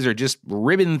varieties are just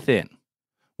ribbon thin.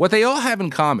 What they all have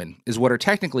in common is what are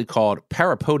technically called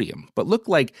parapodium, but look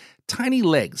like tiny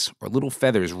legs or little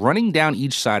feathers running down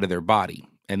each side of their body,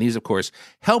 and these, of course,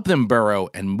 help them burrow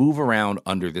and move around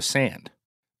under the sand.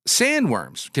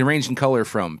 Sandworms can range in color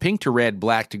from pink to red,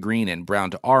 black to green, and brown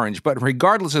to orange, but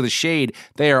regardless of the shade,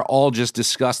 they are all just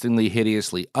disgustingly,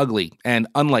 hideously ugly, and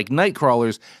unlike night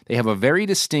crawlers, they have a very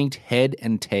distinct head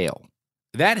and tail.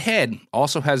 That head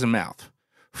also has a mouth,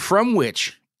 from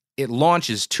which it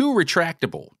launches two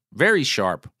retractable, very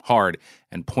sharp, hard,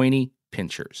 and pointy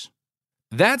pinchers.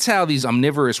 That's how these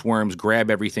omnivorous worms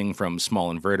grab everything from small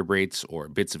invertebrates or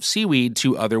bits of seaweed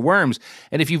to other worms,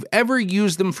 and if you've ever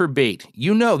used them for bait,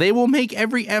 you know they will make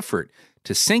every effort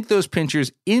to sink those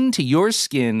pinchers into your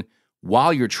skin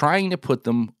while you're trying to put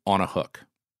them on a hook.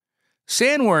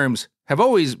 Sandworms have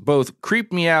always both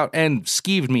creeped me out and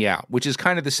skeeved me out, which is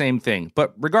kind of the same thing.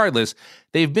 But regardless,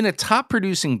 they've been a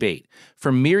top-producing bait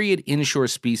for myriad inshore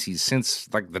species since,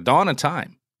 the dawn of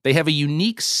time. They have a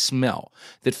unique smell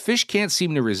that fish can't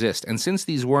seem to resist, and since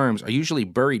these worms are usually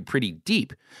buried pretty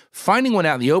deep, finding one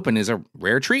out in the open is a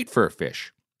rare treat for a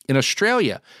fish. In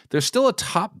Australia, they're still a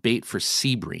top bait for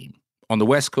sea bream. On the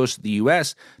west coast of the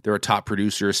U.S., they're a top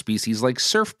producer of species like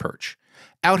surf perch.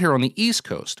 Out here on the East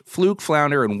Coast, fluke,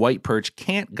 flounder, and white perch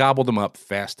can't gobble them up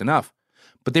fast enough.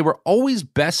 But they were always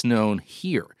best known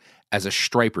here as a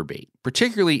striper bait,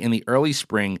 particularly in the early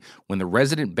spring when the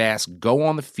resident bass go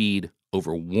on the feed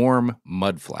over warm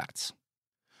mud flats.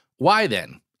 Why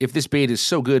then, if this bait is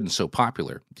so good and so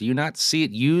popular, do you not see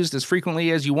it used as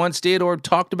frequently as you once did or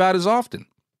talked about as often?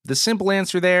 The simple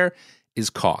answer there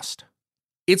is cost.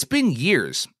 It's been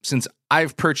years since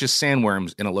I've purchased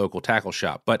sandworms in a local tackle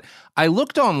shop, but I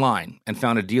looked online and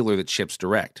found a dealer that ships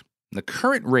direct. The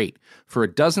current rate for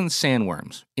a dozen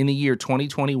sandworms in the year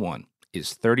 2021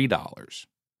 is $30.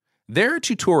 There are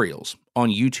tutorials on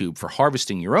YouTube for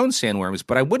harvesting your own sandworms,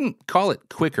 but I wouldn't call it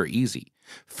quick or easy.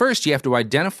 First, you have to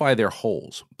identify their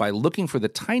holes by looking for the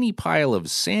tiny pile of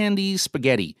sandy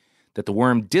spaghetti that the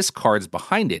worm discards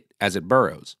behind it as it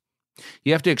burrows.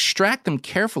 You have to extract them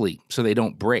carefully so they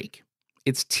don't break.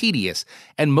 It's tedious,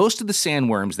 and most of the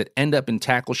sandworms that end up in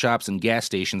tackle shops and gas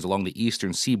stations along the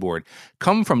eastern seaboard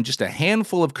come from just a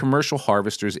handful of commercial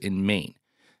harvesters in Maine.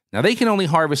 Now, they can only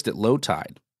harvest at low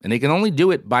tide, and they can only do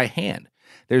it by hand.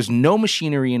 There's no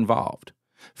machinery involved.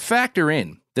 Factor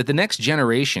in that the next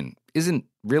generation isn't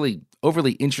really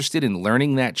overly interested in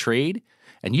learning that trade,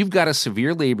 and you've got a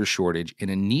severe labor shortage in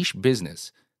a niche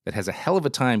business that has a hell of a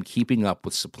time keeping up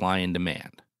with supply and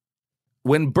demand.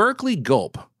 When Berkeley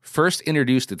Gulp first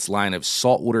introduced its line of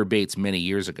saltwater baits many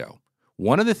years ago,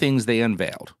 one of the things they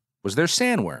unveiled was their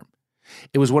sandworm.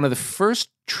 It was one of the first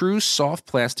true soft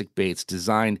plastic baits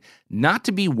designed not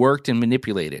to be worked and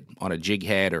manipulated on a jig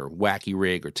head or wacky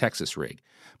rig or Texas rig,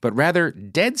 but rather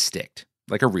dead-sticked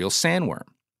like a real sandworm.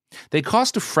 They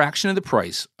cost a fraction of the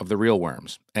price of the real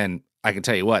worms, and I can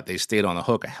tell you what, they stayed on the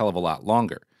hook a hell of a lot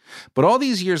longer. But all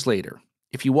these years later,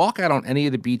 if you walk out on any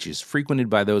of the beaches frequented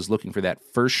by those looking for that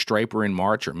first striper in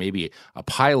March or maybe a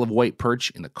pile of white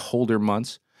perch in the colder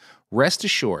months, rest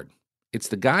assured, it's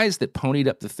the guys that ponied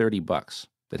up the $30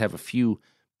 that have a few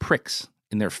pricks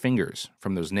in their fingers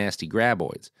from those nasty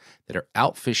graboids that are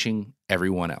out fishing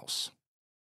everyone else.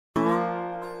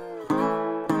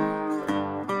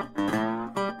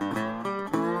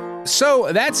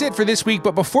 So that's it for this week,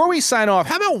 but before we sign off,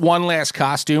 how about one last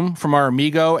costume from our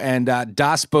amigo and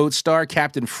Das Boat star,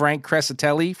 Captain Frank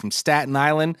Crescitelli from Staten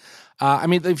Island.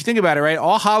 If you think about it, right,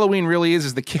 all Halloween really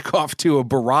is the kickoff to a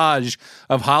barrage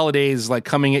of holidays like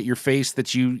coming at your face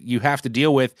that you have to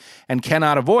deal with and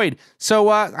cannot avoid. So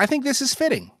I think this is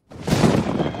fitting.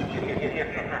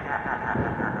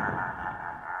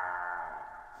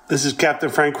 This is Captain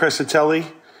Frank Crescitelli,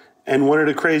 and one of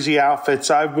the crazy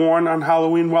outfits I've worn on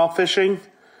Halloween while fishing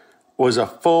was a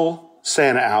full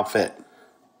Santa outfit.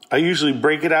 I usually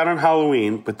break it out on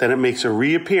Halloween, but then it makes a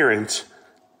reappearance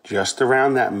just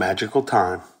around that magical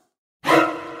time.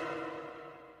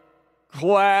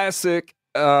 Classic.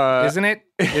 Isn't it?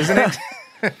 Isn't it?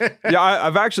 Yeah,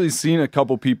 I've actually seen a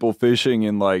couple people fishing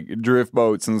in like drift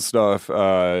boats and stuff,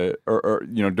 or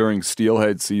during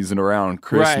steelhead season around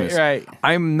Christmas. Right.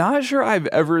 I'm not sure I've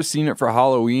ever seen it for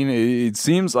Halloween. It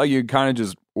seems like you kind of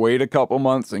just wait a couple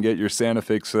months and get your Santa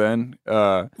fix then.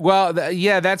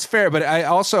 Yeah, that's fair. But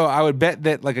I would bet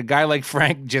that like a guy like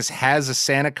Frank just has a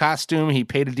Santa costume he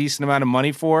paid a decent amount of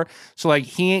money for. So like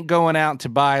he ain't going out to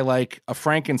buy like a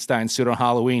Frankenstein suit on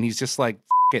Halloween. He's just like,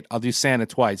 it, I'll do Santa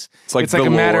twice. It's like a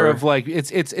matter of like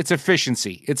it's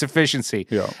efficiency. It's efficiency.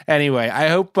 Yeah. Anyway, I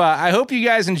hope you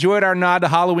guys enjoyed our nod to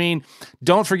Halloween.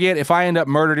 Don't forget, if I end up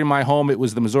murdered in my home, it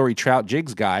was the Missouri Trout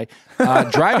Jigs guy.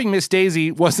 Driving Miss Daisy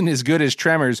wasn't as good as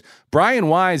Tremors. Brian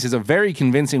Wise is a very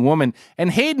convincing woman,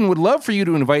 and Hayden would love for you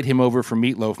to invite him over for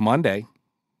Meatloaf Monday.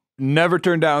 Never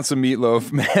turn down some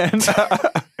meatloaf, man.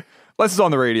 Unless it's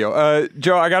on the radio.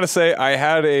 Joe, I gotta say, I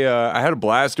had a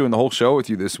blast doing the whole show with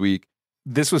you this week.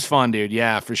 This was fun, dude.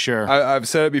 Yeah, for sure. I've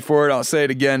said it before, and I'll say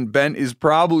it again. Bent is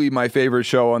probably my favorite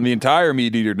show on the entire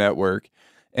Meat Eater network.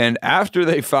 And after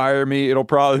they fire me, it'll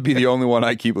probably be the only one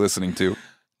I keep listening to.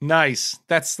 Nice.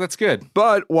 That's good.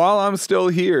 But while I'm still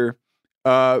here,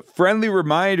 friendly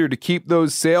reminder to keep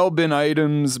those sale bin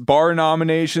items, bar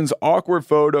nominations, awkward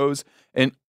photos,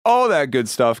 and all that good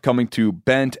stuff coming to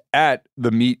Bent at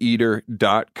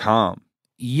themeateater.com.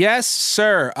 Yes,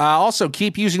 sir. Also,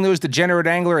 keep using those Degenerate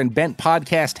Angler and Bent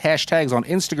Podcast hashtags on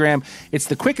Instagram. It's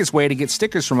the quickest way to get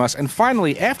stickers from us. And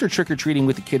finally, after trick-or-treating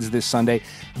with the kids this Sunday,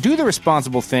 do the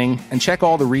responsible thing and check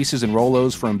all the Reese's and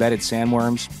Rolos for embedded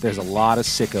sandworms. There's a lot of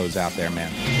sickos out there,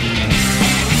 man.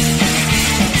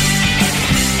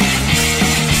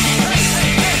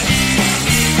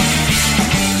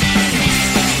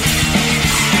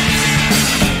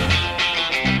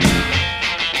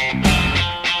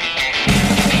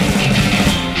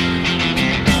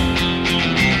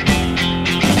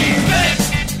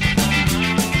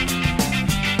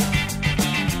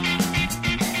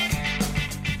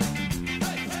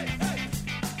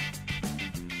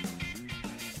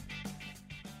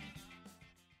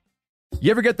 You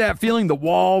ever get that feeling the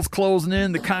walls closing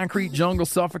in, the concrete jungle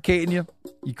suffocating you?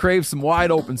 You crave some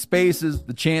wide open spaces,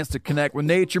 the chance to connect with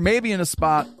nature, maybe in a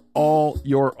spot all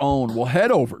your own. Well, head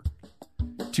over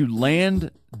to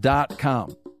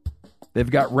land.com. They've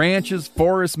got ranches,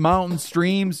 forests, mountains,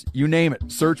 streams, you name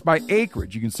it. Search by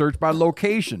acreage. You can search by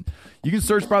location. You can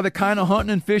search by the kind of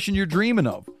hunting and fishing you're dreaming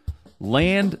of.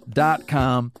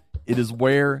 Land.com. It is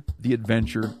where the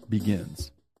adventure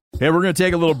begins. Hey, we're going to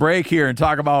take a little break here and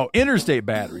talk about Interstate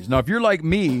batteries. Now, if you're like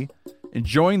me,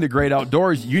 enjoying the great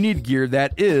outdoors, you need gear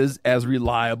that is as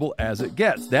reliable as it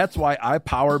gets. That's why I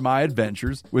power my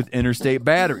adventures with Interstate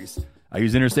batteries. I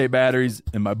use Interstate batteries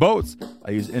in my boats.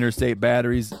 I use Interstate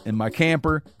batteries in my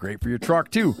camper. Great for your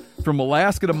truck, too. From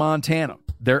Alaska to Montana,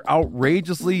 they're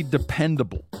outrageously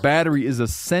dependable. Battery is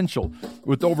essential.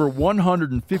 With over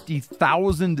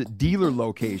 150,000 dealer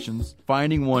locations,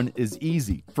 finding one is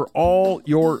easy. For all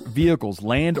your vehicles,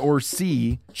 land or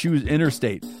sea, choose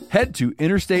Interstate. Head to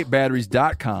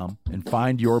interstatebatteries.com and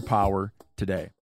find your power today.